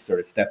wanted to sort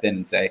of step in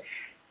and say,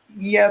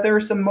 yeah, there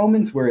are some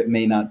moments where it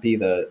may not be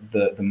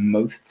the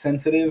most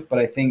sensitive, but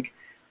I think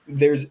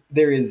there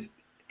is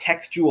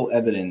textual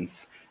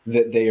evidence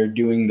that they are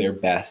doing their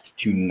best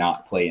to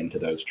not play into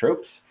those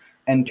tropes.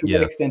 And to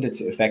what extent it's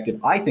effective,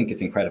 I think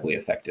it's incredibly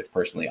effective,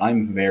 personally.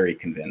 I'm very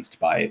convinced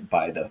by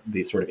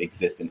the sort of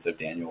existence of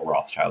Daniel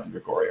Rothschild and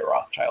Gregoria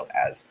Rothschild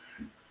as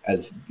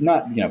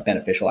not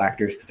beneficial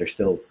actors, because they're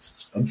still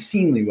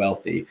obscenely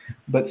wealthy,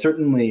 but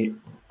certainly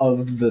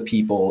of the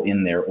people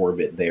in their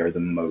orbit, they are the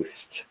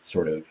most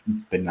sort of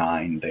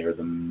benign. They are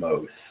the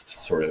most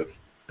sort of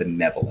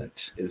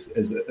benevolent, as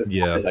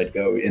far as I'd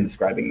go in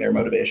describing their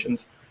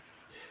motivations.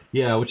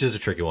 Yeah, which is a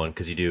tricky one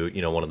because you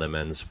do, one of them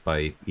ends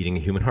by eating a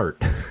human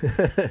heart.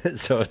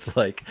 So it's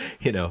like,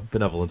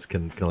 benevolence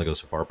can only go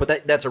so far.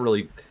 But that's a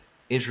really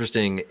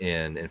interesting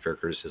and fair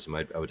criticism.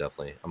 I'm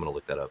going to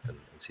look that up and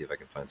see if I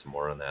can find some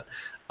more on that.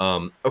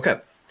 Okay.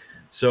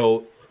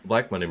 So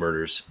Black Monday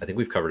Murders, I think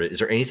we've covered it. Is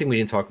there anything we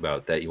didn't talk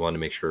about that you want to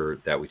make sure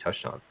that we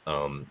touched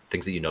on?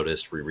 Things that you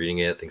noticed rereading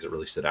it, things that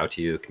really stood out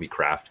to you? It can be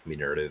craft, it can be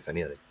narrative,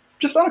 anything.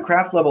 Just on a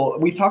craft level,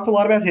 we've talked a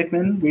lot about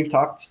Hickman. We've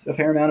talked a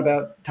fair amount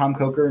about Tom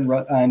Coker and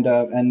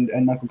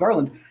Michael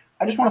Garland.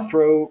 I just want to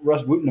throw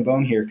Russ Wooten a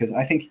bone here because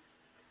I think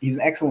he's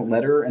an excellent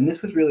letterer, and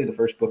this was really the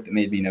first book that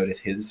made me notice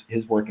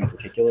his work in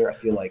particular. I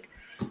feel like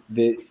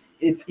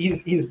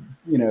he's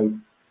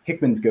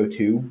Hickman's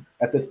go-to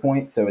at this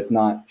point, so it's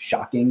not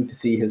shocking to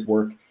see his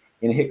work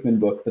in a Hickman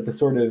book. But the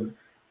sort of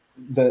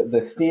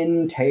the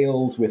thin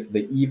tales with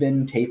the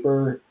even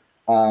taper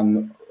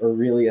are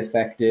really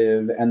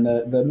effective, and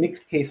the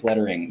mixed case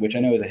lettering, which I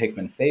know is a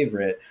Hickman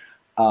favorite,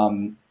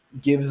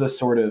 gives a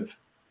sort of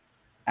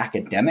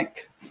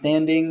academic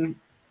standing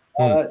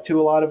to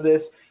a lot of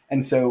this.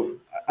 And so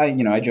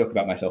I joke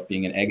about myself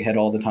being an egghead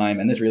all the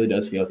time, and this really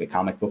does feel like a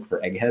comic book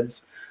for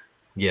eggheads.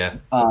 Yeah.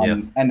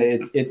 And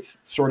it's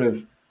sort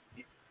of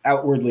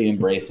outwardly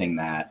embracing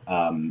that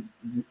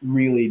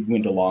really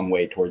went a long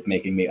way towards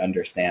making me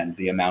understand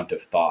the amount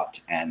of thought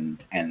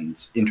and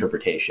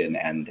interpretation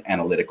and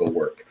analytical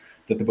work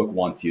that the book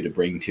wants you to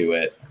bring to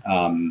it.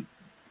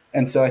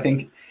 And so I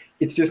think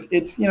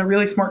it's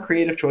really smart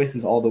creative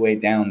choices all the way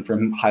down,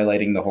 from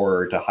highlighting the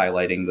horror to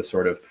highlighting the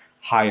sort of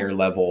higher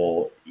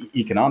level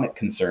economic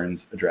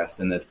concerns addressed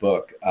in this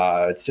book.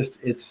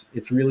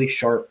 It's really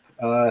sharp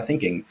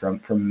thinking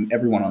from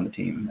everyone on the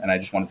team, and I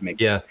just wanted to make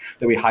sure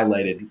that we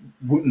highlighted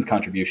Wooten's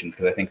contributions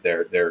because I think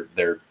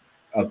they're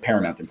of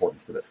paramount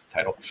importance to this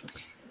title.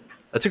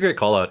 That's a great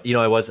call out.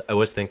 I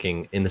was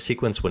thinking in the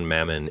sequence when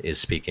Mammon is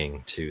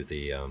speaking to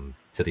the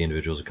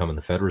individuals who come in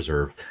the Fed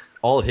Reserve,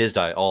 all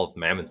of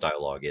Mammon's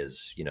dialogue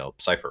is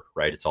cipher,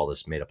 right? It's all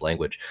this made up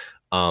language.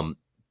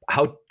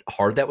 How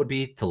hard that would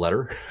be to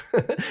letter.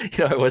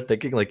 I was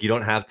thinking, like, you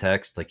don't have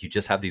text, like you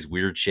just have these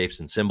weird shapes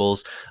and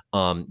symbols.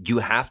 You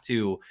have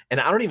to, and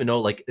I don't even know,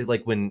 like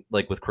when,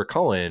 like with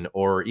Krakoan,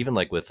 or even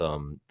like with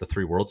the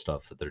Three World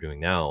stuff that they're doing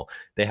now,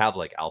 they have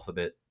like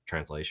alphabet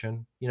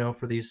translation,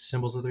 for these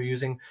symbols that they're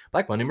using.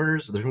 Black Monday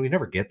Murders, we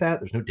never get that.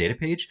 There's no data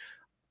page.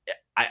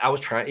 I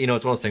was trying, it's one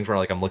of those things where,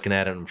 like, I'm looking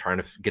at it and I'm trying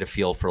to get a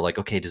feel for, like,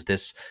 okay, does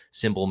this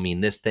symbol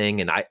mean this thing?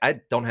 And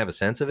I don't have a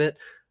sense of it.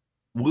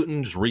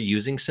 Wooten's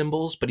reusing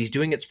symbols, but he's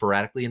doing it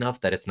sporadically enough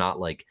that it's not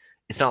like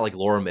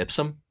lorem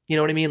ipsum. You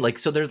know what I mean? Like,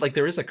 so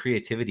there is a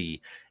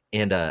creativity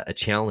and a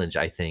challenge,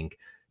 I think,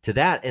 to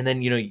that. And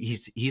then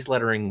he's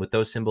lettering with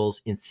those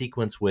symbols in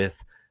sequence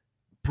with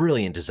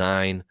brilliant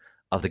design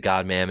of the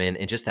god Mammon,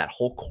 and just that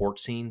whole court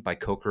scene by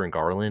Coker and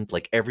Garland.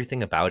 Like,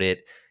 everything about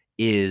it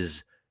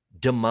is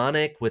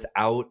demonic with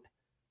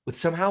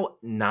somehow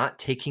not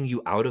taking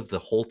you out of the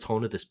whole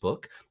tone of this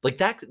book. Like,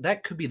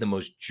 that could be the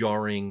most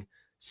jarring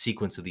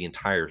sequence of the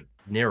entire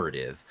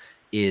narrative.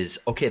 Is,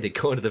 okay, they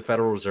go into the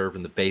Federal Reserve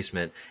in the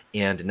basement,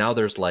 and now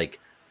there's like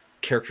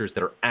characters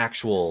that are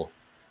actual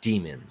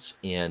demons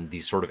and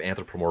these sort of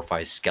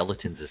anthropomorphized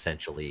skeletons,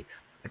 essentially.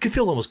 It could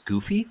feel almost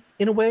goofy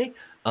in a way.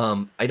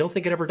 I don't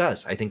think it ever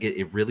does. I think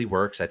it really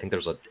works. I think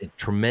there's a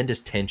tremendous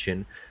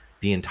tension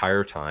the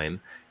entire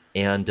time.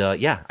 And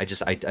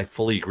I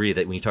fully agree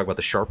that when you talk about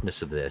the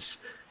sharpness of this,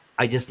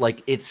 I just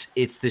like it's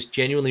this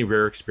genuinely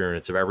rare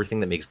experience of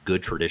everything that makes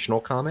good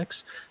traditional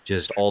comics.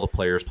 Just all the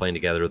players playing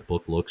together. The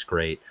book looks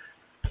great,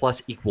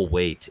 plus equal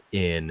weight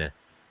in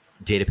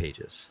data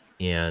pages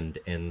and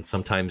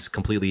sometimes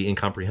completely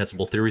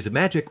incomprehensible theories of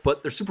magic,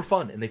 but they're super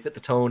fun and they fit the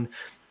tone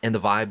and the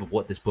vibe of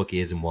what this book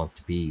is and wants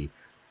to be.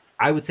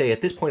 I would say at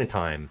this point in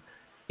time,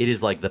 it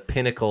is like the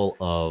pinnacle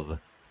of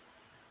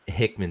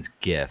Hickman's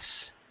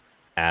gifts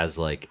as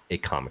like a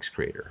comics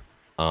creator.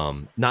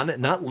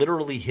 Not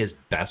literally his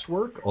best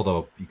work,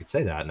 although you could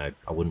say that, and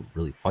I wouldn't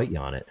really fight you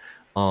on it.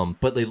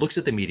 But it looks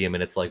at the medium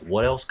and it's like,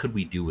 what else could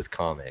we do with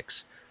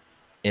comics?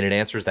 And it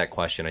answers that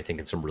question, I think,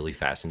 in some really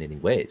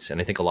fascinating ways.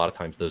 And I think a lot of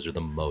times those are the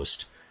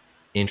most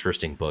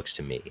interesting books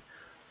to me,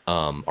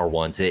 are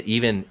ones that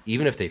even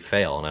if they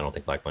fail, and I don't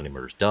think Black Monday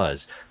Murders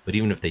does, but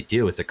even if they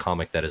do, it's a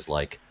comic that is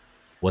like,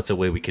 what's a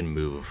way we can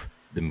move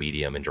the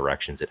medium in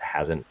directions it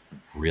hasn't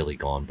really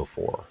gone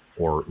before,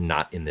 or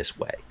not in this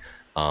way.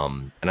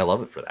 And I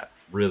love it for that.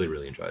 Really,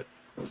 really enjoy it.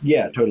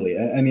 Yeah, totally.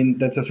 I mean,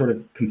 that's a sort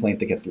of complaint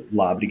that gets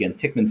lobbed against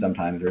Hickman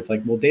sometimes, where it's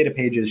like, well, data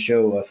pages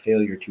show a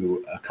failure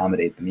to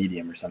accommodate the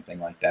medium or something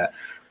like that.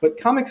 But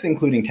comics,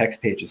 including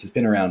text pages, has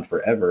been around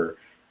forever.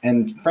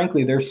 And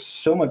frankly, they're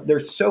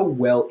so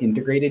well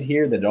integrated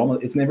here that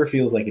it never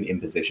feels like an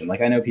imposition.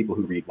 Like, I know people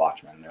who read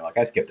Watchmen, and they're like,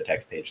 I skip the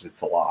text pages.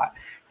 It's a lot.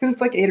 Because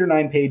it's like 8 or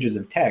 9 pages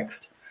of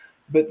text.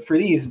 But for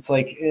these, it's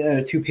like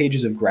 2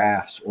 pages of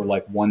graphs or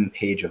like 1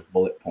 page of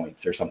bullet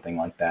points or something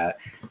like that.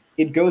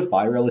 It goes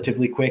by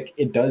relatively quick.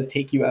 It does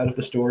take you out of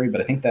the story, but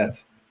I think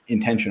that's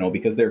intentional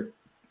because they're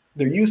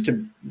used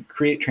to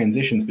create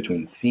transitions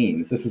between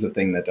scenes. This was a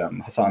thing that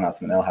Hassan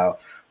Otsman-Elhaou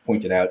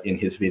pointed out in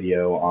his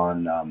video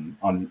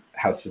on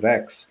House of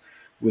X,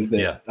 was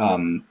that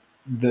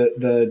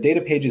the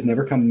data pages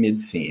never come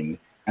mid-scene,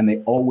 and they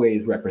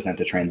always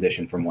represent a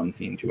transition from one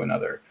scene to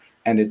another.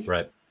 And it's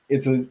right.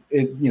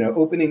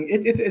 opening.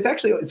 It's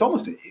actually, it's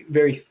almost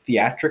very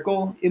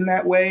theatrical in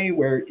that way,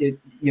 where it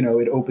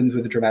opens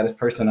with a dramatis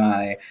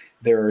personae.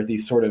 There are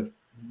these sort of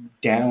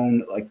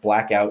down, like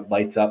blackout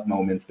lights up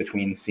moments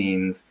between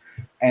scenes,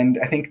 and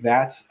I think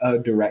that's a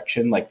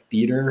direction, like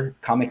theater,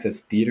 comics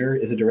as theater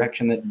is a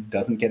direction that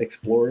doesn't get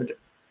explored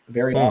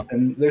very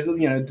often. There's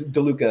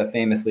DeLuca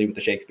famously with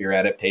the Shakespeare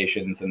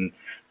adaptations and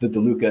the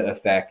DeLuca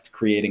effect,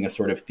 creating a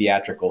sort of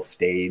theatrical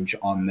stage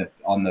on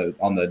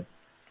the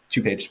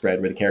two-page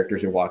spread where the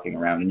characters are walking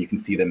around and you can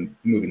see them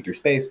moving through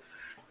space.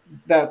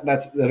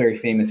 That's a very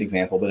famous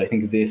example, but I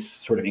think this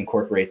sort of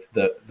incorporates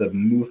the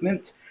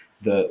movement,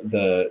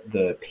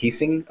 the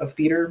pacing of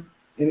theater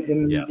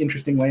in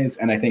interesting ways,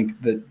 and I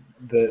think that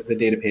the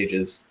data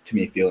pages to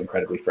me feel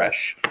incredibly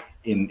fresh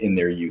in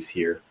their use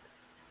here.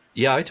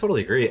 Yeah, I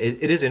totally agree.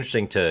 It is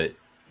interesting to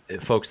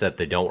folks that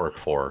they don't work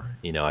for.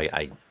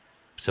 I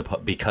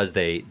suppose because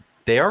they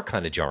are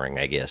kind of jarring,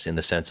 I guess, in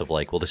the sense of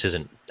like, well, this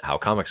isn't how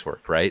comics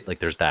work, right? Like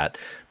there's that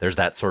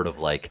sort of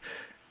like,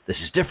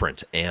 this is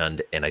different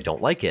and I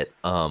don't like it.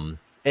 And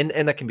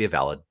that can be a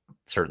valid,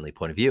 certainly,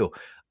 point of view.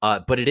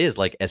 But it is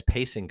like, as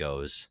pacing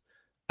goes,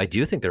 I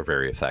do think they're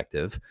very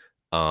effective.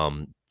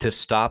 To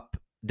stop,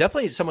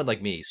 definitely someone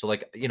like me. So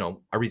like,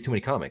 I read too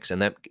many comics,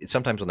 and that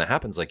sometimes when that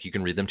happens, like you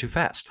can read them too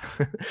fast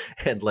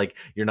and like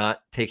you're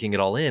not taking it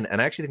all in. And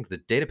I actually think the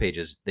data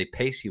pages, they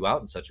pace you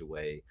out in such a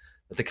way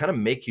that they kind of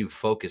make you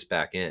focus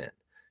back in.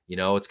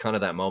 It's kind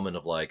of that moment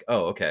of like,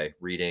 oh, okay,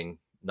 reading,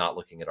 not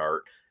looking at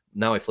art.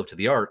 Now I flip to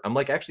the art. I'm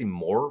like actually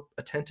more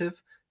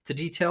attentive to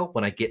detail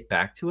when I get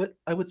back to it,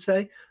 I would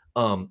say.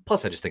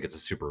 Plus I just think it's a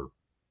super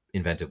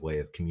inventive way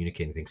of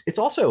communicating things.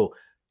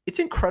 It's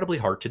incredibly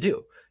hard to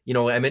do.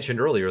 I mentioned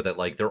earlier that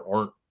like there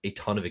aren't a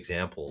ton of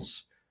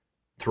examples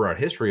throughout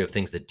history of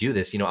things that do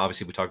this.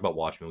 Obviously we talked about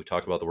Watchmen, we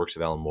talked about the works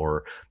of Alan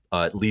Moore,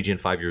 Legion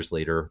 5 years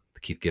later, the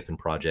Keith Giffen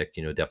project,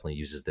 definitely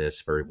uses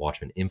this very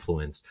Watchmen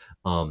influence.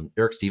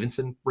 Eric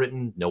Stevenson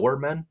written Nowhere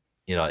Men,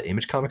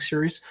 Image Comics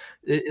series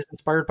is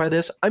inspired by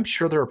this. I'm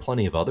sure there are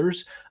plenty of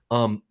others,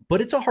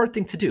 but it's a hard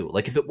thing to do.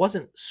 Like if it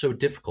wasn't so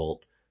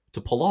difficult to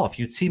pull off,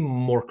 you'd see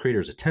more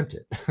creators attempt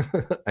it,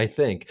 I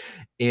think.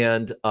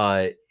 And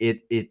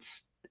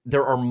it's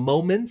there are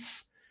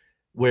moments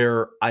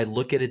where I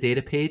look at a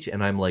data page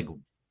and I'm like,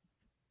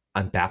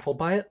 I'm baffled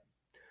by it.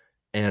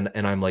 And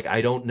I'm like,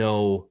 I don't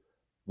know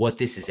what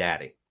this is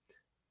adding.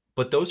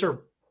 But those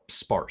are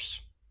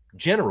sparse.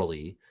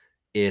 Generally,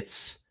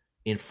 it's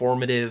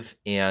informative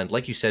and,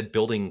 like you said,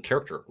 building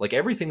character. Like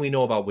everything we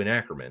know about Win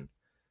Ackerman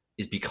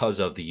is because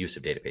of the use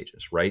of data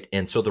pages, right?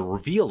 And so the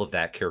reveal of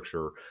that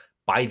character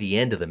by the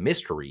end of the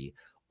mystery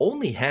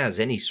only has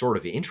any sort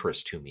of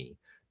interest to me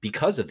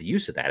because of the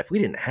use of that. If we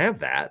didn't have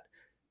that,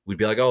 we'd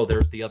be like, oh,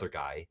 there's the other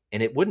guy,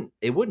 and it wouldn't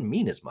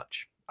mean as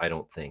much. I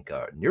don't think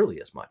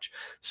nearly as much.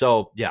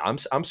 So yeah,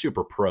 I'm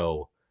super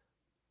pro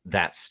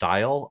that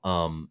style.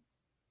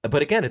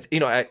 But again, it's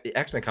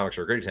X-Men comics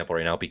are a great example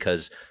right now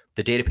because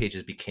the data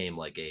pages became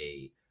like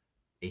a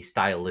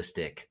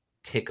stylistic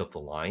tick of the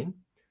line,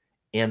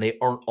 and they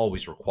aren't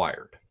always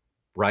required,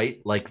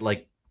 right?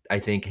 Like I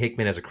think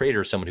Hickman as a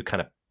creator is someone who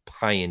kind of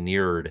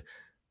pioneered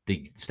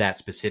that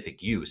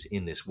specific use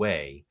in this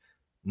way.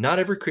 Not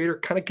every creator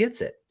kind of gets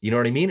it. You know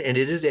what I mean? And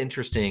it is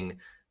interesting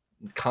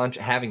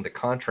having the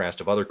contrast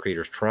of other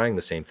creators trying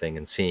the same thing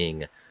and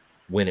seeing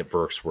when it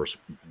works versus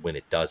when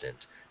it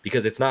doesn't.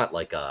 Because it's not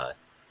like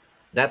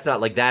that's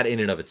not like that in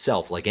and of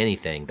itself. Like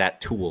anything,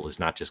 that tool is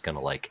not just going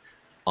to like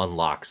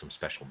unlock some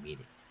special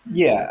meaning.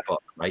 Yeah.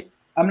 Right.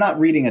 I'm not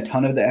reading a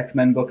ton of the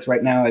X-Men books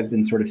right now. I've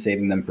been sort of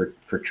saving them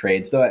for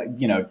trades. Though,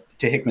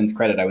 to Hickman's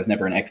credit, I was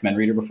never an X-Men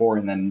reader before.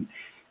 And then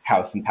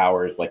House and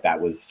Powers, like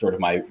that was sort of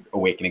my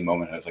awakening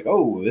moment. I was like,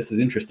 oh, this is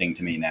interesting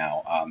to me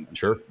now.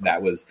 Sure. So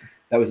that was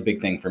a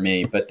big thing for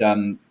me. But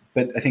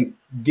I think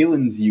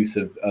Gillen's use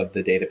of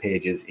the data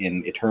pages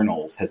in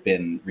Eternals has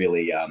been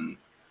really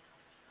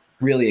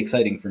really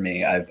exciting for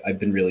me. I've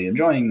been really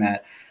enjoying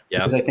that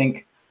because I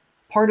think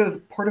part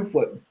of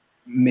what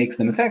makes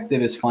them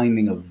effective is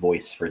finding a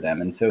voice for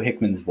them. And so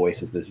Hickman's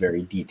voice is this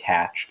very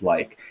detached,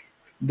 like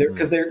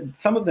because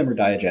some of them are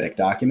diegetic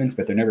documents,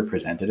 but they're never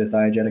presented as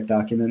diegetic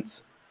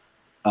documents.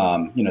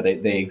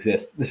 They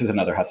exist. This is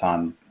another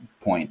Hassan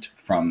point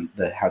from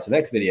the House of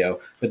X video,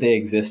 but they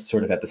exist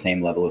sort of at the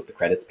same level as the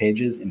credits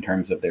pages in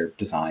terms of their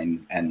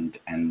design, and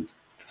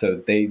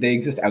so they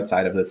exist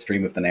outside of the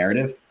stream of the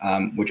narrative,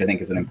 which I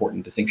think is an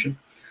important distinction.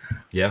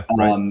 Yeah.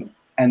 Right.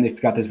 And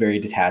it's got this very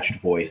detached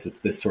voice.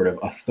 It's this sort of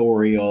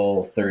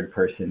authorial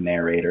third-person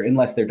narrator,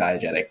 unless they're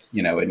diegetic,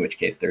 in which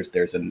case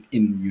there's an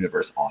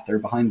in-universe author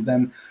behind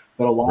them.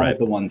 But a lot of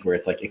the ones where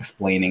it's like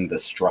explaining the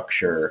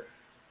structure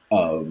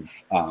of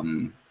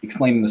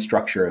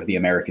the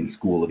American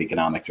School of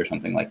Economics or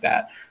something like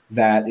that.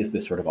 That is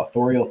this sort of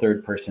authorial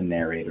third-person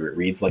narrator. It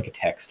reads like a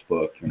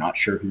textbook. You're not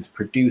sure who's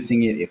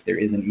producing it, if there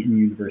is an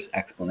in-universe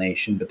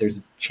explanation, but there's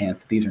a chance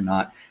that these are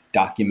not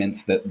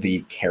documents that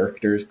the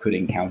characters could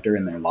encounter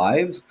in their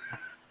lives.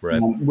 Right.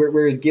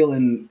 Whereas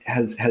Gillen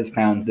has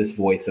found this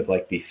voice of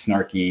like the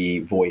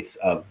snarky voice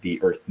of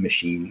the Earth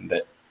machine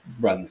that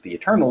runs the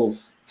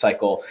Eternals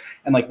cycle,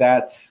 and like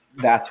that's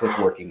what's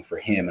working for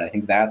him. And I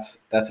think that's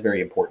a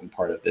very important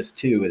part of this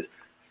too, is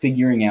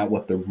figuring out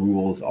what the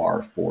rules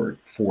are for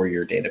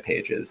your data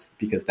pages,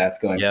 because that's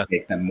going Yeah. to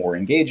make them more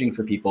engaging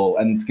for people,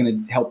 and it's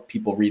going to help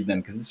people read them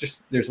because it's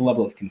just there's a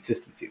level of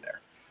consistency there.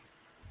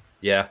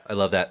 Yeah, I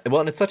love that. Well,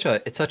 and it's such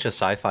a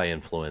sci-fi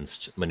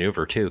influenced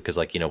maneuver too, because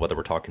like, you know, whether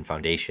we're talking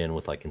Foundation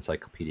with like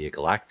Encyclopedia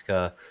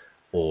Galactica,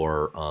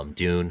 or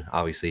Dune,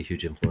 obviously a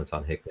huge influence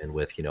on Hickman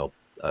with, you know,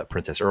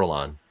 Princess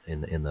Erlon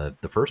in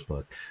the first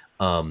book.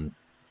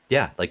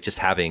 Yeah, like just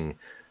having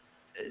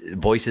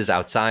voices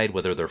outside,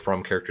 whether they're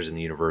from characters in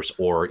the universe,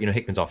 or, you know,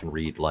 Hickman's often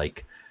read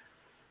like,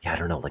 yeah, I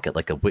don't know, like a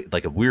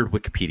weird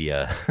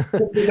Wikipedia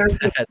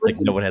that like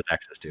no one has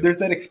access to. There's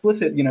that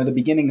explicit, you know, the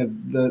beginning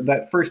of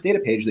that first data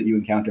page that you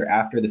encounter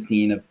after the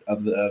scene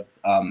of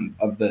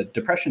the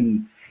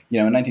Depression, you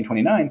know, in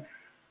 1929.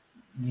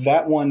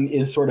 That one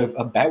is sort of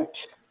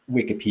about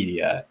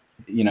Wikipedia.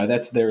 You know,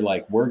 that's their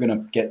like, we're going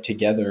to get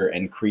together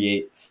and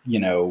create, you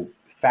know,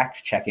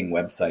 fact checking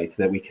websites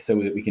so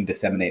that we can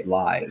disseminate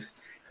lies.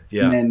 And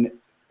Yeah, then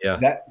yeah,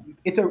 that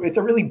it's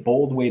a really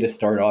bold way to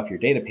start off your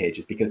data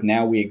pages, because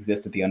now we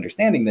exist at the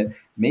understanding that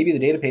maybe the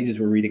data pages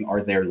we're reading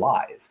are their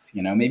lies.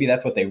 You know, maybe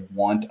that's what they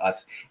want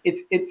us.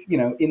 It's you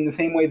know, in the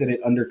same way that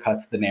it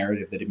undercuts the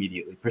narrative that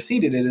immediately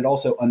preceded it, it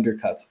also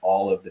undercuts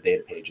all of the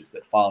data pages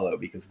that follow,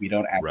 because we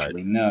don't right.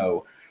 actually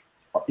know,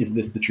 is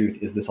this the truth?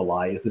 Is this a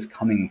lie? Is this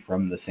coming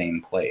from the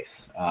same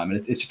place? And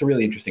it's just a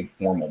really interesting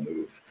formal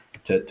move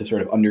to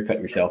sort of undercut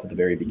yourself at the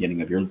very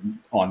beginning of your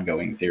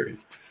ongoing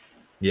series.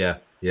 Yeah,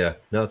 yeah.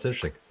 No, it's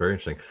interesting. It's very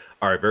interesting.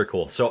 All right, very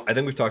cool. So I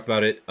think we've talked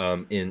about it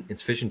in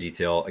sufficient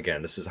detail.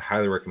 Again, this is a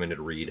highly recommended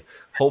read.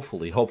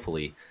 Hopefully,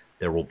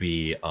 there will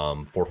be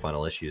 4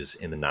 final issues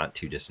in the not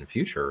too distant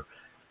future,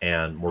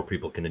 and more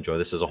people can enjoy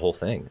this as a whole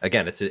thing.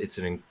 Again, it's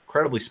an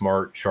incredibly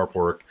smart, sharp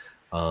work.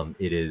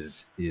 It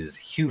is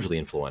hugely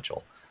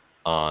influential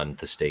on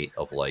the state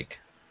of, like,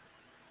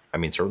 I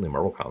mean, certainly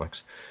Marvel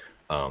Comics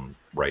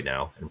right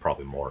now, and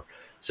probably more.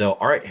 So,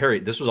 all right, Harry,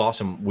 this was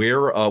awesome.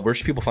 Where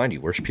should people find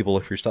you? Where should people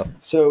look for your stuff?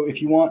 So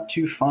if you want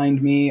to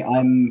find me,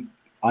 I'm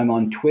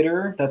on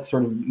Twitter. That's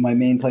sort of my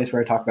main place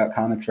where I talk about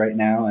comics right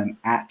now. I'm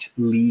at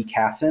Lee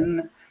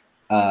Kassan,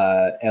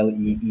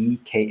 LeeKassen.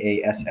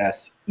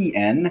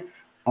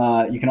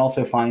 You can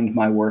also find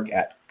my work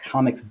at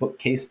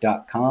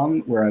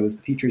comicsbookcase.com, where I was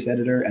the features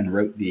editor and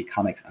wrote the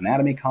Comics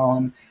Anatomy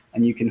column.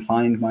 And you can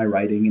find my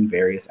writing in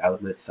various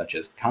outlets such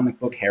as Comic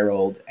Book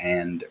Herald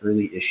and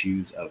early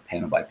issues of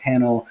Panel by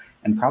Panel,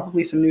 and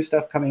probably some new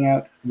stuff coming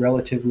out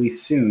relatively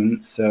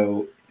soon.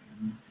 So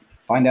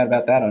find out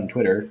about that on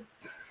Twitter.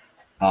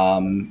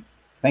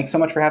 Thanks so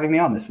much for having me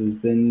on. This has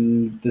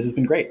been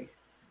great.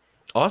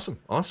 Awesome.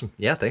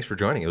 Yeah, thanks for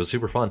joining. It was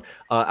super fun.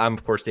 I'm,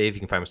 of course, Dave.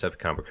 You can find my stuff at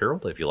Comic Book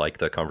Herald. If you like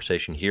the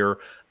conversation here,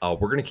 we're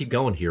going to keep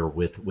going here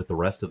with the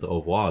rest of the Au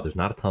revoir. There's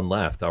not a ton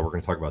left. We're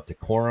going to talk about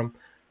Decorum.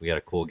 We got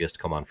a cool guest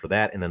to come on for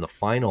that. And then the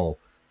final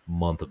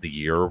month of the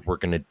year, we're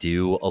going to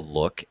do a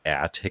look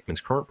at Hickman's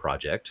current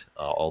project,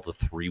 all the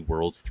 3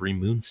 Worlds, 3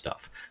 Moons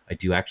stuff. I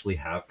do actually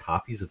have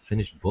copies of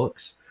finished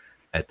books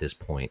at this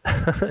point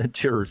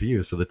to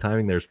review, so the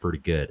timing there is pretty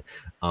good.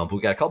 But we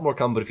got a couple more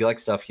coming. But if you like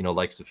stuff, you know,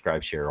 like,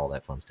 subscribe, share, all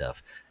that fun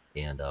stuff,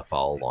 and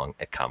follow along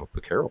at Comic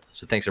Book Herald.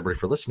 So thanks everybody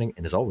for listening,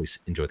 and as always,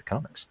 enjoy the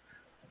comics.